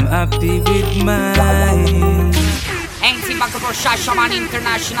 but I'm happy with mine. Ain't he back for Shashamane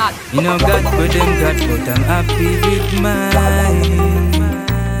International? Me no got what them got, but I'm happy with mine.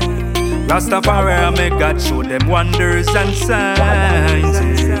 Rastafari make God show them wonders and signs.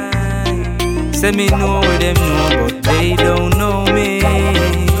 Say me know what them know, but they don't know me.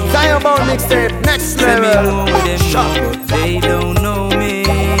 Zion Bound Mixtape, next level. Say me know what them know, but they don't know me.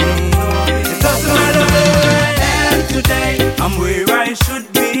 It doesn't matter where I am today, I'm where I should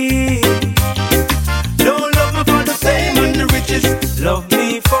be. Don't love me for the fame and the riches, love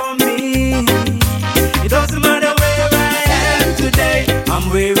me for me. It doesn't matter where I am today, I'm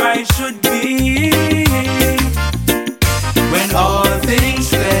where I should be. When all things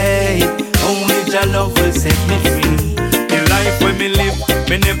fade, only Jah love will set me free. The life when me live,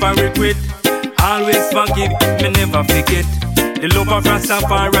 me never regret. Always forgive, me never forget. The love of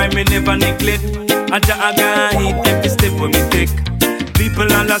Rastafari, me never neglect. And Jah guide every step when me take.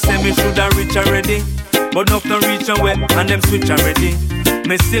 People all say me shoulda reach already, but nothing reach away and them switch already.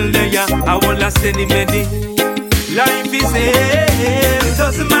 Me still there, I wanna steady medi. Life is here, it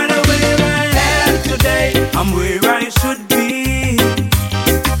doesn't matter where I am today, I'm where I should be.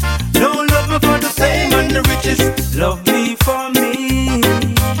 Don't love me for the fame and the riches, love me for me.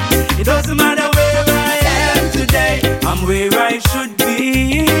 It doesn't matter where I am today, I'm where I should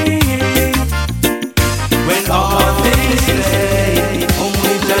be. When all things say,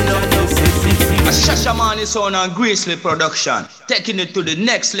 only Jah love sets me free. A Shashamane sound and Greezzly production, taking it to the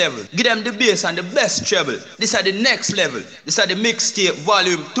next level. Give them the bass and the best treble. This are the next level. This are the Mixtape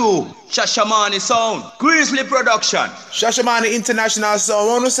Vol.2. Shashamane sound, Greezzly production. Shashamane International sound,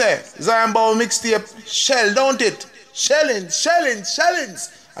 what you say? Zion Bound Mixtape, shell, don't it?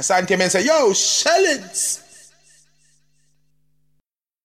 Shellings. I saw him and say, yo, shellings.